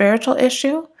be a spiritual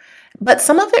issue, but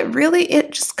some of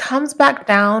it just comes back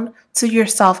down to your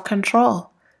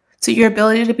self-control, to your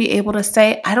ability to be able to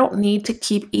say, I don't need to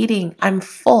keep eating, I'm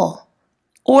full.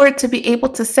 Or to be able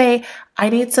to say, I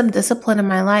need some discipline in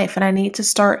my life and I need to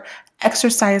start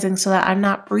exercising so that I'm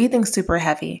not breathing super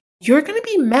heavy. You're going to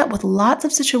be met with lots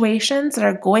of situations that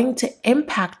are going to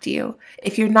impact you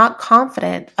if you're not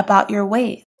confident about your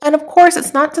weight. And of course,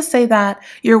 it's not to say that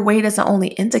your weight is the only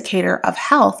indicator of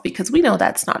health, because we know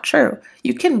that's not true.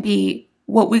 You can be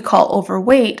what we call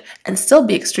overweight and still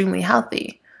be extremely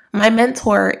healthy. My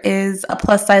mentor is a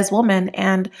plus size woman,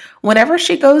 and whenever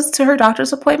she goes to her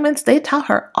doctor's appointments, they tell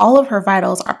her all of her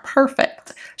vitals are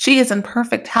perfect. She is in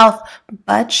perfect health,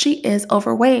 but she is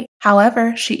overweight.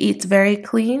 However, she eats very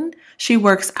clean. She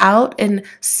works out in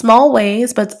small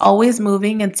ways, but it's always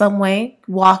moving in some way,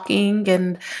 walking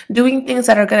and doing things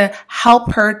that are going to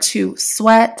help her to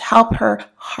sweat, help her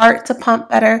heart to pump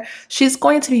better. She's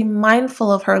going to be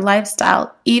mindful of her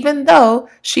lifestyle, even though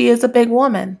she is a big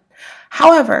woman.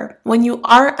 However, when you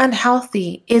are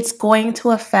unhealthy, it's going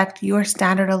to affect your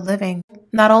standard of living.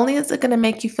 Not only is it going to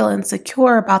make you feel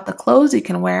insecure about the clothes you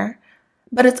can wear,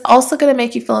 but it's also going to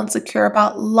make you feel insecure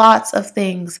about lots of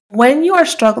things. When you are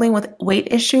struggling with weight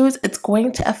issues, it's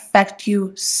going to affect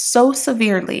you so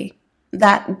severely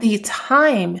that the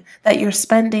time that you're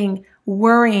spending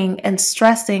worrying and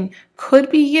stressing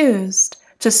could be used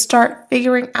to start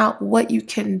figuring out what you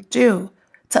can do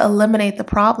to eliminate the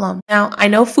problem. Now, I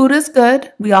know food is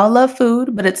good. We all love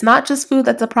food, but it's not just food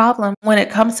that's a problem. When it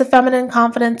comes to feminine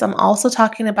confidence, I'm also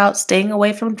talking about staying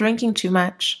away from drinking too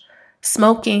much,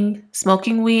 smoking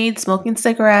weed, smoking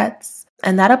cigarettes,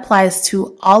 and that applies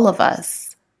to all of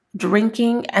us.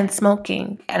 Drinking and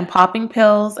smoking and popping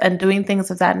pills and doing things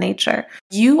of that nature.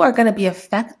 You are going to be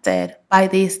affected by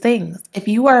these things. If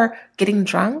you are getting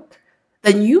drunk,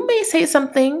 then you may say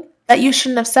something that you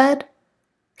shouldn't have said.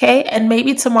 Okay, and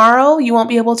maybe tomorrow you won't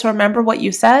be able to remember what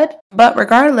you said, but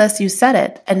regardless, you said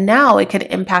it, and now it could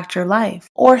impact your life.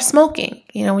 Or smoking.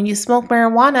 When you smoke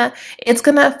marijuana, it's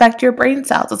going to affect your brain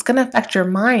cells. It's going to affect your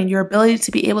mind, your ability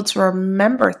to be able to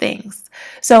remember things.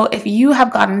 So if you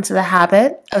have gotten into the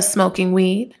habit of smoking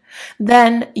weed,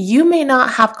 then you may not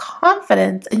have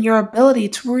confidence in your ability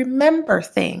to remember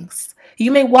things. You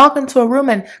may walk into a room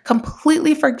and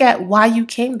completely forget why you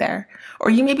came there. Or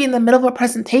you may be in the middle of a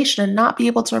presentation and not be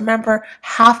able to remember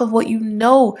half of what you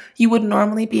would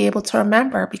normally be able to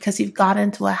remember because you've got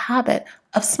into a habit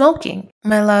of smoking.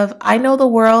 My love, I know the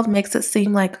world makes it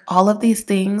seem like all of these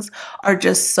things are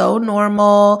just so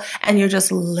normal and you're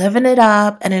just living it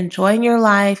up and enjoying your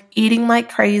life, eating like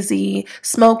crazy,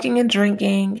 smoking and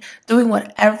drinking, doing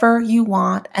whatever you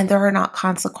want, and there are not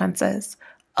consequences.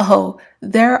 Oh,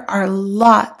 there are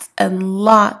lots and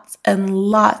lots and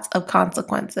lots of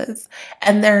consequences,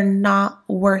 and they're not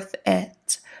worth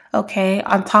it. Okay,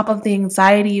 on top of the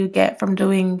anxiety you get from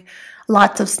doing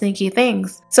lots of sneaky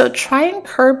things. So try and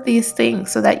curb these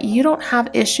things so that you don't have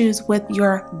issues with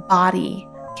your body.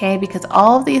 Okay, because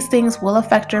all of these things will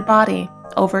affect your body.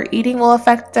 Overeating will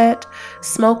affect it,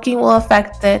 smoking will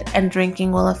affect it, and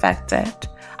drinking will affect it.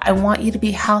 I want you to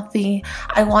be healthy.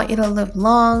 I want you to live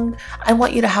long. I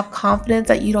want you to have confidence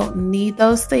that you don't need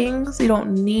those things. You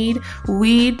don't need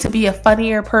weed to be a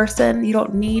funnier person. You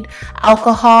don't need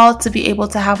alcohol to be able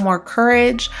to have more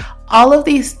courage. All of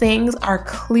these things are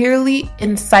clearly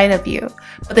inside of you,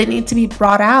 but they need to be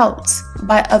brought out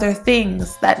by other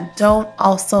things that don't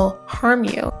also harm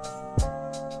you.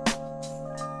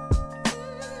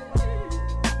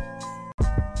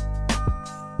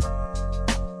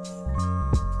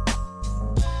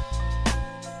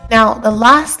 Now, the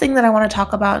last thing that I want to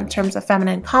talk about in terms of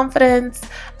feminine confidence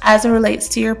as it relates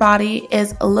to your body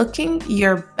is looking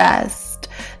your best.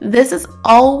 This is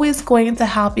always going to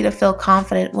help you to feel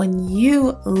confident when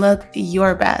you look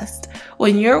your best.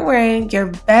 When you're wearing your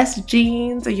best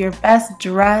jeans or your best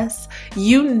dress,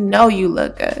 you know you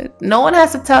look good. No one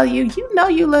has to tell you, you know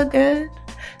you look good.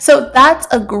 So that's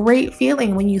a great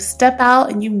feeling when you step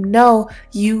out and you know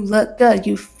you look good.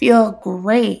 You feel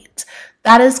great.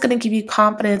 That is going to give you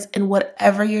confidence in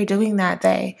whatever you're doing that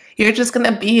day. You're just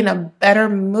going to be in a better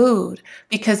mood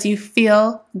because you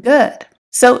feel good.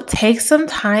 So take some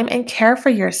time and care for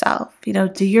yourself.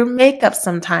 Do your makeup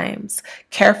sometimes.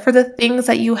 Care for the things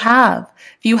that you have.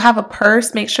 If you have a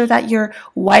purse, make sure that you're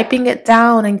wiping it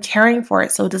down and caring for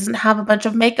it so it doesn't have a bunch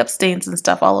of makeup stains and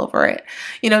stuff all over it.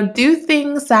 Do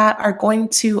things that are going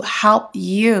to help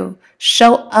you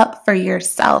show up for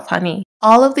yourself, honey.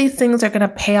 All of these things are going to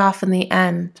pay off in the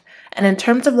end. And in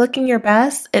terms of looking your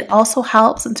best, it also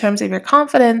helps in terms of your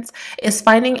confidence is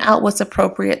finding out what's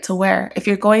appropriate to wear. If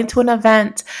you're going to an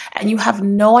event and you have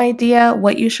no idea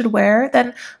what you should wear,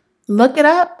 then look it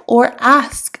up or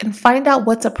ask and find out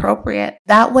what's appropriate.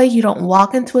 That way you don't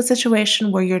walk into a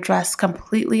situation where you're dressed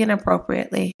completely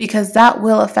inappropriately because that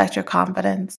will affect your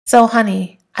confidence. So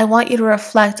honey, I want you to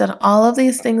reflect on all of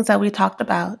these things that we talked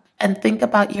about and think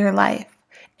about your life.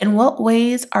 In what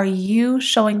ways are you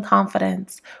showing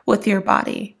confidence with your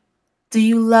body? Do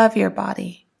you love your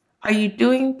body? Are you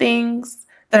doing things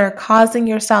that are causing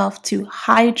yourself to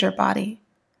hide your body?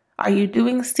 Are you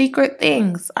doing secret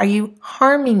things? Are you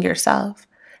harming yourself?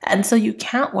 And so you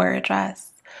can't wear a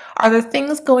dress. Are there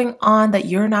things going on that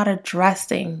you're not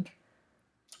addressing?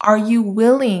 Are you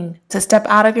willing to step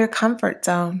out of your comfort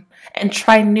zone and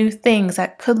try new things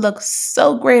that could look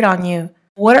so great on you?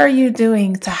 What are you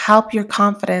doing to help your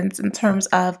confidence in terms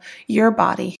of your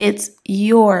body? It's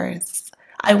yours.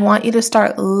 I want you to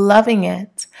start loving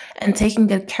it and taking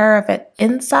good care of it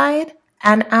inside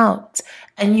and out.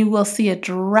 And you will see a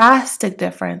drastic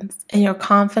difference in your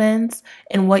confidence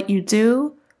in what you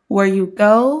do, where you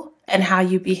go, and how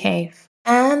you behave.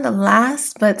 And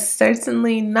last but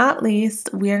certainly not least,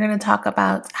 we are going to talk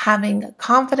about having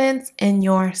confidence in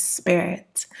your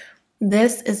spirit.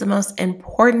 This is the most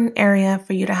important area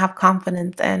for you to have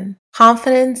confidence in.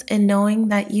 Confidence in knowing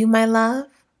that you, my love,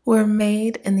 were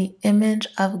made in the image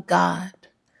of God.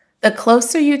 The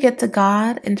closer you get to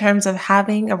God in terms of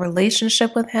having a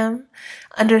relationship with Him,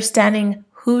 understanding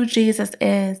who Jesus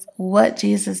is, what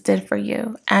Jesus did for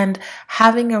you, and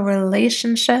having a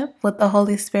relationship with the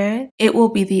Holy Spirit, it will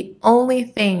be the only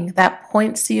thing that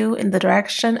points you in the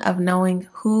direction of knowing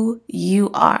who you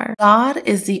are. God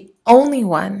is the only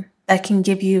one that can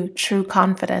give you true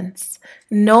confidence.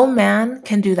 No man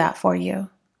can do that for you.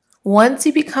 Once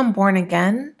you become born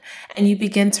again and you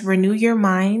begin to renew your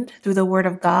mind through the Word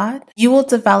of God, you will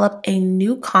develop a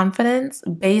new confidence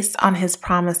based on His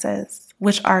promises,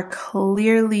 which are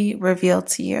clearly revealed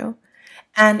to you.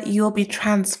 and you'll be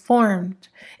transformed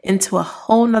into a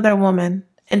whole nother woman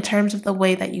in terms of the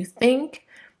way that you think,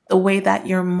 the way that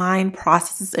your mind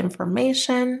processes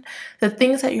information, the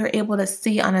things that you're able to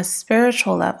see on a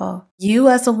spiritual level. You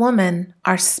as a woman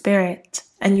are spirit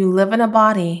and you live in a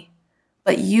body,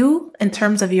 but you, in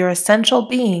terms of your essential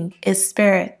being, is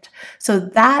spirit. So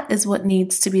that is what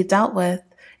needs to be dealt with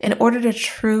in order to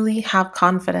truly have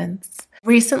confidence.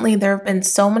 Recently, there have been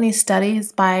so many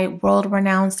studies by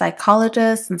world-renowned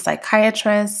psychologists and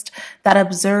psychiatrists that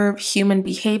observe human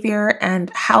behavior and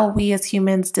how we as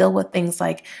humans deal with things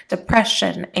like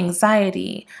depression,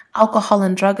 anxiety, alcohol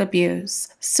and drug abuse,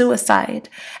 suicide.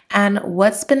 And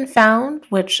what's been found,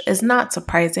 which is not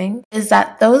surprising, is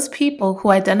that those people who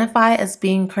identify as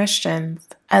being Christians,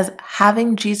 as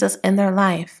having Jesus in their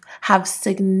life, have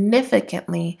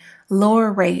significantly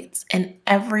lower rates in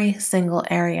every single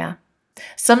area.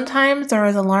 Sometimes they're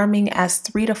as alarming as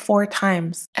 3 to 4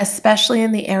 times, especially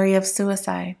in the area of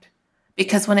suicide.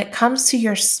 Because when it comes to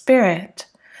your spirit,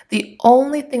 the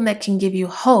only thing that can give you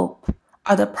hope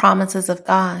are the promises of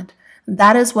God.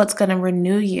 That is what's going to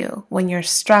renew you when you're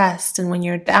stressed and when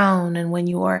you're down and when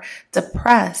you are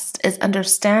depressed, is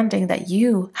understanding that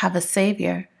you have a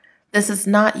Savior. This is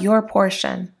not your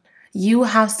portion. You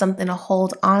have something to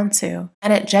hold on to.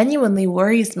 And it genuinely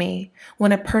worries me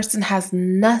when a person has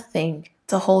nothing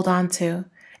to hold on to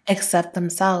except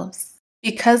themselves.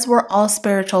 Because we're all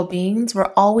spiritual beings,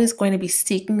 we're always going to be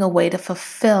seeking a way to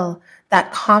fulfill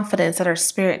that confidence that our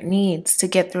spirit needs to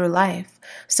get through life.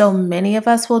 So many of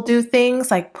us will do things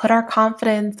like put our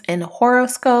confidence in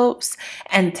horoscopes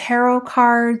and tarot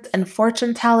cards and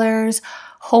fortune tellers,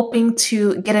 hoping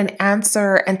to get an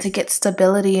answer and to get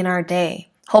stability in our day.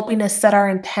 Hoping to set our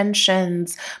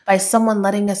intentions by someone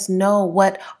letting us know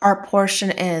what our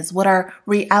portion is, what our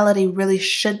reality really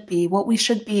should be, what we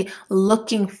should be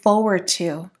looking forward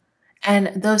to. And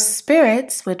those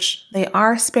spirits, which they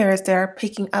are spirits, they are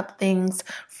picking up things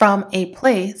from a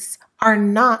place, are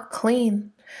not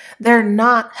clean. They're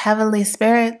not heavenly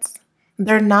spirits.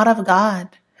 They're not of God.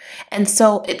 And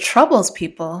so it troubles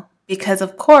people because,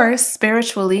 of course,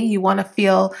 spiritually, you want to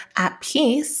feel at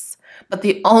peace. But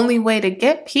the only way to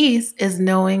get peace is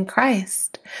knowing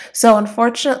Christ. So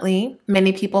unfortunately,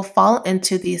 many people fall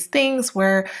into these things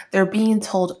where they're being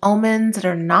told omens that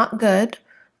are not good,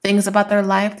 things about their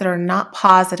life that are not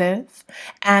positive,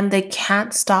 and they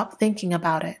can't stop thinking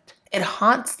about it. It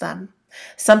haunts them.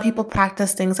 Some people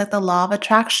practice things like the law of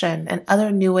attraction and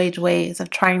other new age ways of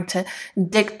trying to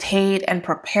dictate and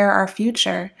prepare our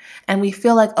future. And we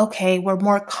feel like, okay, we're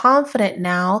more confident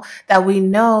now that we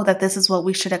know that this is what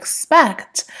we should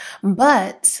expect.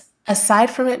 But aside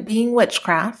from it being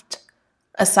witchcraft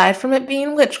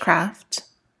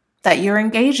that you're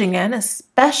engaging in,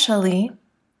 especially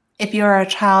if you're a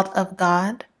child of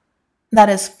God, that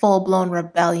is full-blown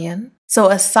rebellion. So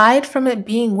aside from it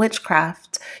being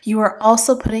witchcraft, you are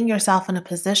also putting yourself in a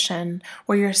position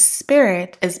where your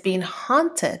spirit is being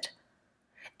haunted.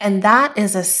 And that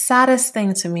is the saddest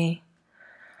thing to me.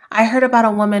 I heard about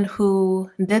a woman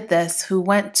who did this, who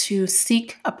went to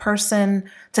seek a person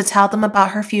to tell them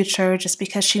about her future just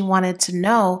because she wanted to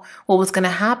know what was going to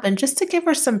happen, just to give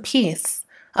her some peace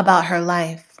about her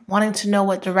life, wanting to know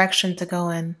what direction to go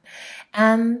in.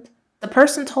 And the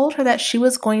person told her that she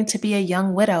was going to be a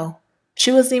young widow. She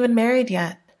wasn't even married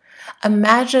yet.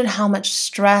 Imagine how much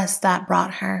stress that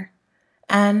brought her.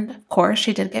 And of course,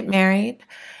 she did get married.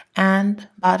 And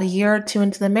about a year or 2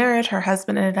 into the marriage, her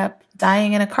husband ended up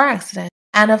dying in a car accident.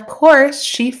 And of course,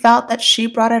 she felt that she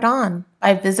brought it on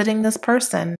by visiting this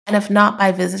person. And if not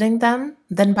by visiting them,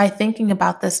 then by thinking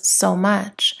about this so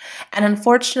much. And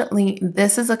unfortunately,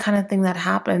 this is the kind of thing that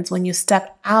happens when you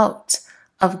step out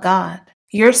of God.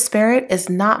 Your spirit is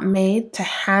not made to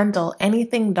handle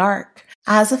anything dark.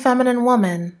 As a feminine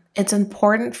woman, it's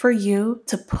important for you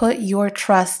to put your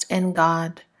trust in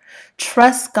God.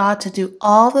 Trust God to do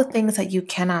all the things that you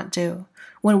cannot do.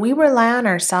 When we rely on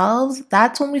ourselves,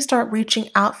 that's when we start reaching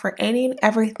out for any and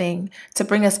everything to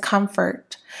bring us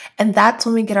comfort. And that's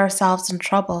when we get ourselves in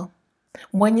trouble.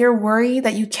 When you're worried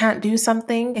that you can't do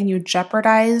something and you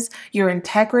jeopardize your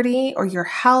integrity or your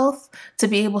health to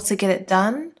be able to get it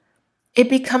done, it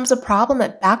becomes a problem.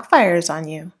 It backfires on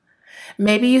you.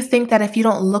 Maybe you think that if you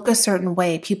don't look a certain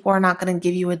way, people are not going to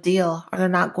give you a deal or they're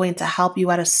not going to help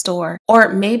you at a store. Or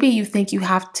maybe you think you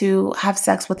have to have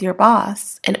sex with your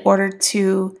boss in order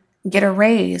to get a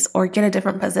raise or get a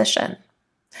different position.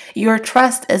 Your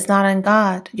trust is not in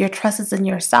God. Your trust is in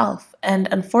yourself. And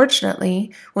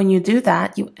unfortunately, when you do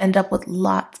that, you end up with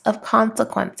lots of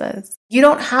consequences. You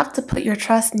don't have to put your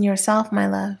trust in yourself, my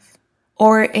love,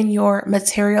 or in your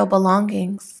material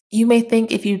belongings. You may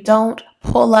think if you don't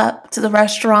pull up to the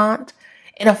restaurant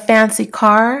in a fancy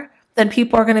car, then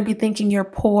people are going to be thinking you're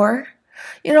poor.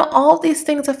 All of these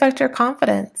things affect your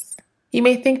confidence. You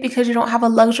may think because you don't have a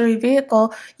luxury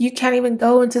vehicle, you can't even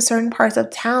go into certain parts of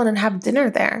town and have dinner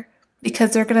there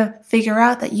because they're going to figure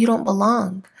out that you don't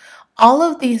belong. All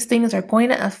of these things are going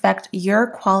to affect your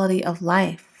quality of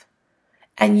life.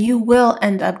 And you will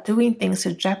end up doing things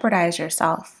to jeopardize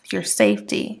yourself, your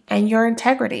safety, and your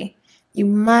integrity. You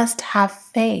must have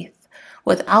faith.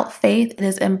 Without faith, it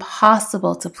is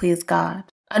impossible to please God.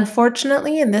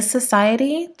 Unfortunately, in this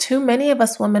society, too many of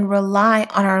us women rely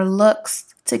on our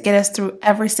looks to get us through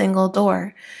every single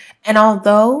door. And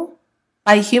although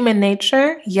by human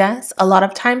nature, yes, a lot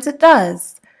of times it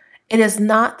does, it is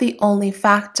not the only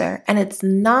factor, and it's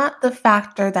not the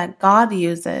factor that God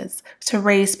uses to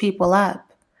raise people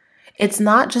up. It's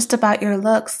not just about your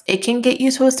looks. It can get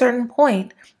you to a certain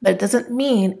point, but it doesn't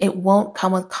mean it won't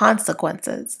come with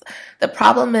consequences. The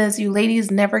problem is you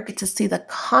ladies never get to see the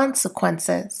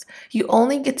consequences. You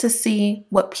only get to see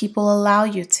what people allow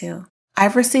you to.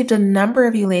 I've received a number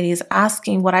of you ladies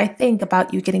asking what I think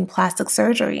about you getting plastic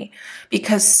surgery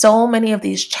because so many of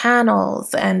these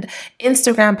channels and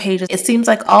Instagram pages, it seems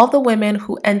like all the women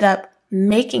who end up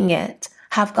making it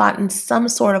have gotten some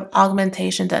sort of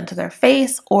augmentation done to their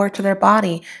face or to their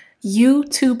body,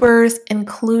 YouTubers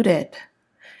included.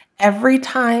 Every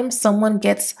time someone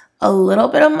gets a little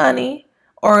bit of money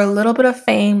or a little bit of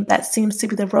fame, that seems to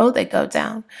be the road they go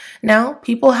down. Now,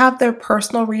 people have their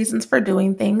personal reasons for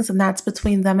doing things, and that's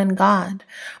between them and God.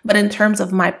 But in terms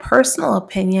of my personal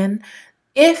opinion,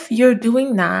 if you're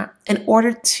doing that in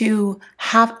order to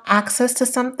have access to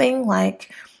something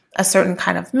like a certain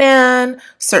kind of man,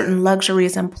 certain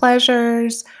luxuries and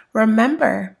pleasures,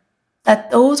 remember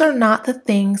that those are not the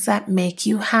things that make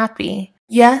you happy.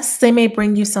 Yes, they may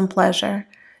bring you some pleasure.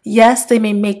 Yes, they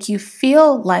may make you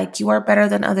feel like you are better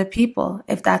than other people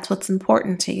if that's what's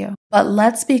important to you. But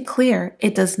let's be clear,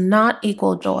 it does not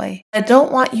equal joy. I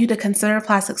don't want you to consider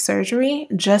plastic surgery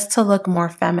just to look more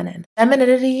feminine.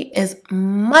 Femininity is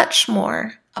much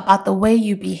more about the way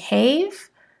you behave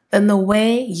than the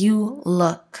way you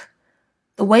look.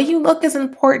 The way you look is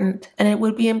important, and it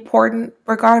would be important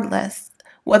regardless.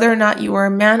 Whether or not you are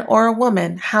a man or a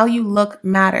woman, how you look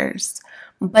matters.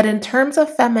 But in terms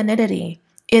of femininity,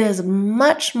 it is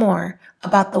much more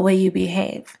about the way you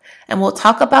behave. And we'll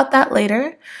talk about that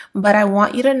later, but I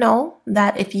want you to know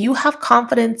that if you have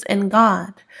confidence in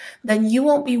God, then you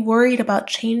won't be worried about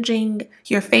changing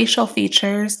your facial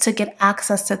features to get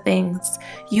access to things.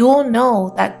 You will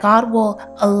know that God will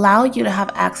allow you to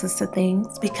have access to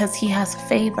things because He has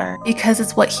favor, because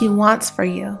it's what He wants for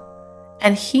you.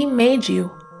 And He made you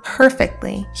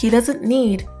perfectly. He doesn't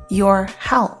need your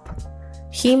help.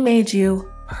 He made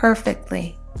you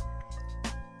perfectly.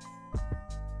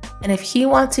 And if He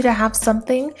wants you to have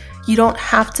something, you don't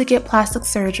have to get plastic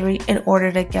surgery in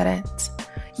order to get it.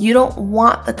 You don't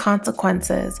want the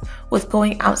consequences with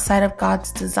going outside of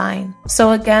God's design.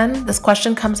 So again, this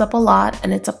question comes up a lot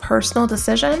and it's a personal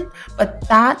decision, but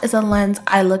that is a lens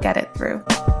I look at it through.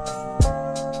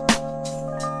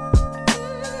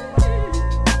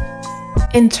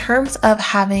 In terms of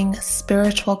having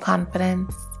spiritual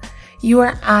confidence, you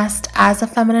are asked as a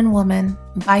feminine woman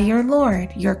by your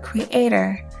Lord, your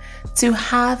Creator, to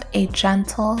have a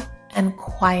gentle and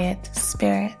quiet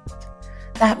spirit.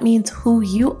 That means who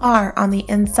you are on the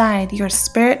inside, your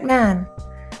spirit man,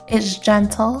 is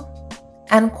gentle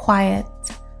and quiet.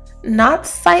 Not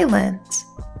silent,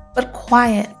 but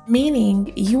quiet,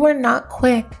 meaning you are not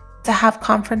quick to have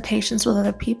confrontations with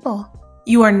other people.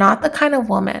 You are not the kind of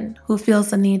woman who feels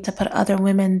the need to put other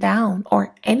women down,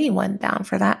 or anyone down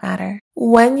for that matter.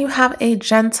 When you have a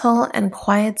gentle and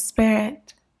quiet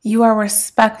spirit, you are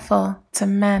respectful to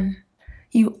men.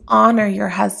 You honor your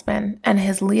husband and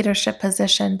his leadership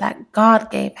position that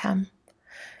God gave him.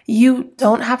 You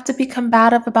don't have to be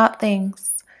combative about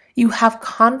things. You have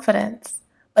confidence,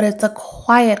 but it's a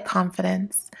quiet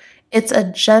confidence. It's a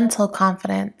gentle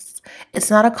confidence. It's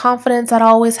not a confidence that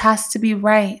always has to be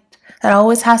right, that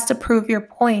always has to prove your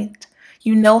point.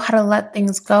 You know how to let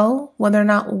things go when they're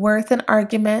not worth an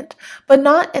argument, but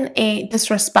not in a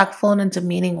disrespectful and a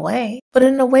demeaning way, but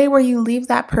in a way where you leave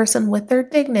that person with their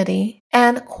dignity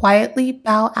and quietly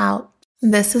bow out.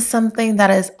 This is something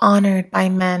that is honored by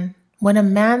men. When a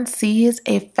man sees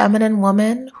a feminine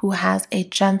woman who has a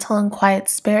gentle and quiet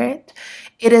spirit,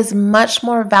 it is much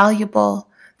more valuable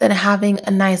than having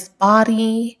a nice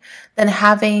body, than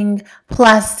having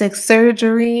plastic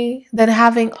surgery, than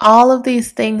having all of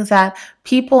these things that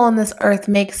people on this earth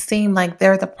make seem like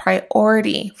they're the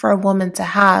priority for a woman to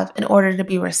have in order to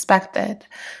be respected.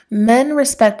 Men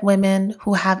respect women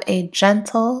who have a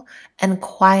gentle and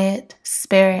quiet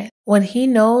spirit. When he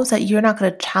knows that you're not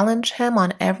going to challenge him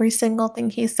on every single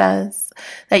thing he says,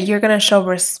 that you're going to show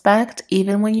respect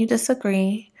even when you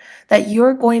disagree, that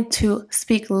you're going to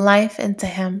speak life into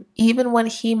him even when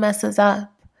he messes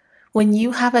up. When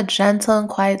you have a gentle and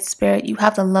quiet spirit, you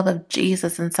have the love of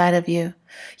Jesus inside of you.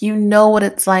 You know what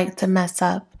it's like to mess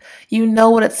up. You know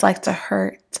what it's like to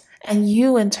hurt. And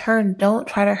you, in turn, don't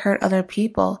try to hurt other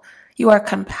people. You are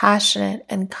compassionate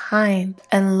and kind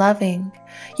and loving.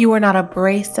 You are not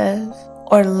abrasive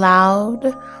or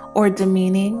loud or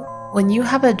demeaning. When you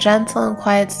have a gentle and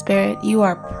quiet spirit, you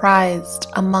are prized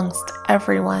amongst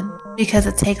everyone because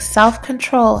it takes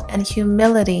self-control and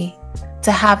humility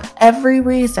to have every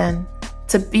reason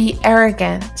to be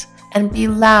arrogant and be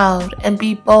loud and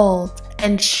be bold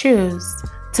and choose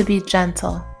to be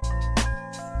gentle.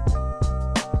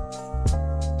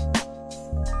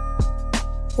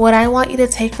 What I want you to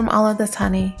take from all of this,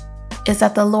 honey, is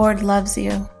that the Lord loves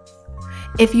you.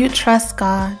 If you trust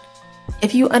God,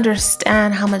 if you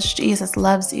understand how much Jesus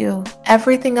loves you,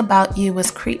 everything about you was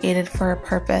created for a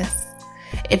purpose.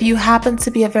 If you happen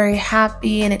to be a very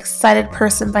happy and excited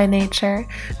person by nature,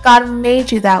 God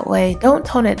made you that way. Don't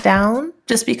tone it down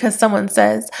just because someone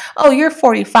says, oh, you're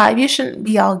 45. You shouldn't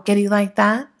be all giddy like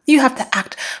that. You have to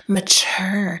act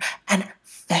mature and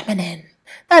feminine.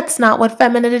 That's not what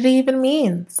femininity even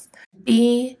means.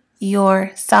 Be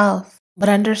yourself. But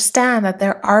understand that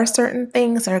there are certain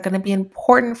things that are going to be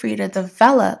important for you to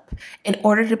develop in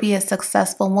order to be a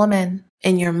successful woman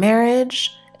in your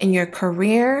marriage, in your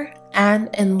career,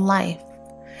 and in life.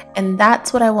 And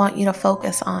that's what I want you to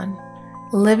focus on.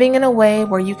 Living in a way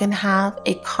where you can have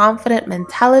a confident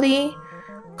mentality,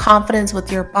 confidence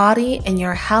with your body and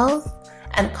your health,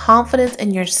 and confidence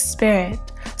in your spirit,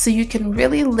 so you can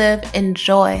really live in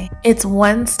joy. It's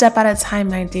one step at a time,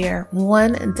 my dear,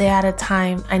 one day at a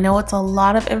time. I know it's a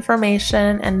lot of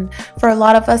information, and for a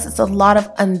lot of us, it's a lot of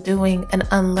undoing and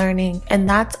unlearning, and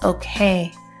that's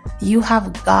okay. You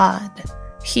have God.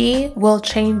 He will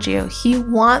change you. He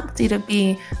wants you to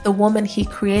be the woman He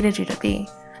created you to be.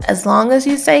 As long as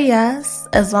you say yes,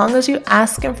 as long as you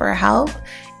ask Him for help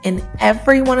in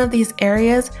every one of these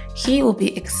areas, He will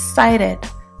be excited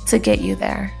to get you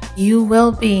there. You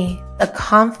will be the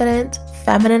confident,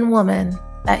 feminine woman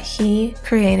that He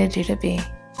created you to be.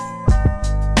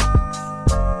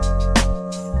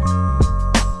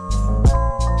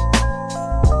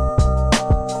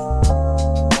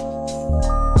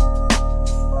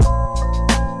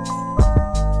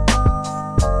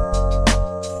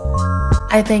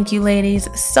 I thank you ladies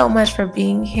so much for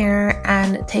being here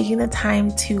and taking the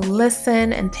time to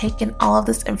listen and take in all of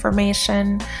this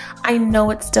information. I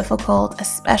know it's difficult,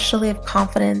 especially if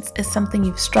confidence is something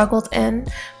you've struggled in,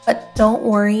 but don't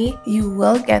worry, you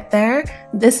will get there.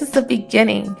 This is the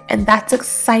beginning, and that's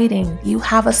exciting. You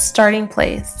have a starting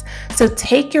place. So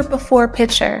take your before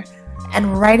picture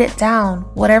and write it down.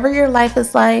 Whatever your life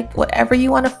is like, whatever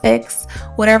you want to fix,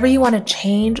 whatever you want to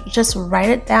change, just write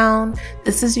it down.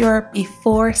 This is your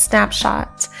before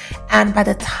snapshot. And by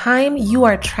the time you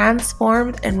are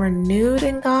transformed and renewed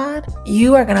in God,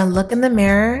 you are going to look in the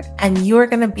mirror and you are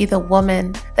going to be the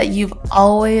woman that you've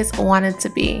always wanted to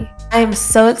be. I am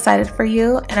so excited for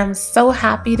you, and I'm so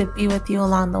happy to be with you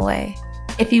along the way.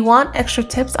 If you want extra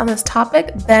tips on this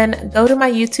topic, then go to my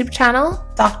YouTube channel,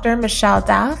 Dr. Michelle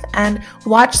Daff, and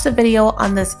watch the video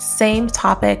on this same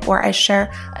topic where I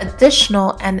share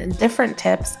additional and different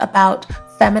tips about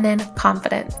feminine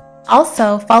confidence.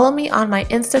 Also, follow me on my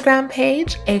Instagram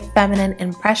page, A Feminine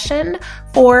Impression,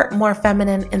 for more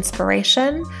feminine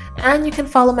inspiration. And you can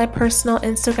follow my personal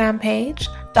Instagram page,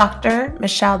 Dr.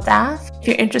 Michelle Daff. If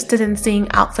you're interested in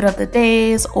seeing outfit of the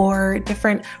days or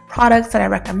different products that I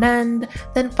recommend,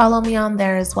 then follow me on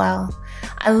there as well.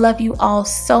 I love you all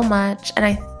so much, and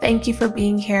I thank you for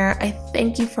being here. I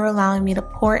thank you for allowing me to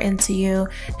pour into you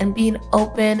and being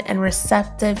open and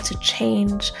receptive to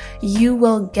change. You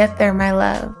will get there, my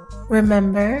love.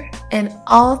 Remember, in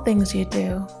all things you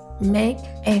do, make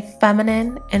a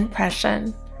feminine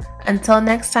impression. Until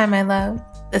next time, my love,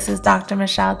 this is Dr.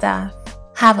 Michelle Daff.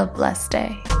 Have a blessed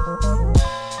day.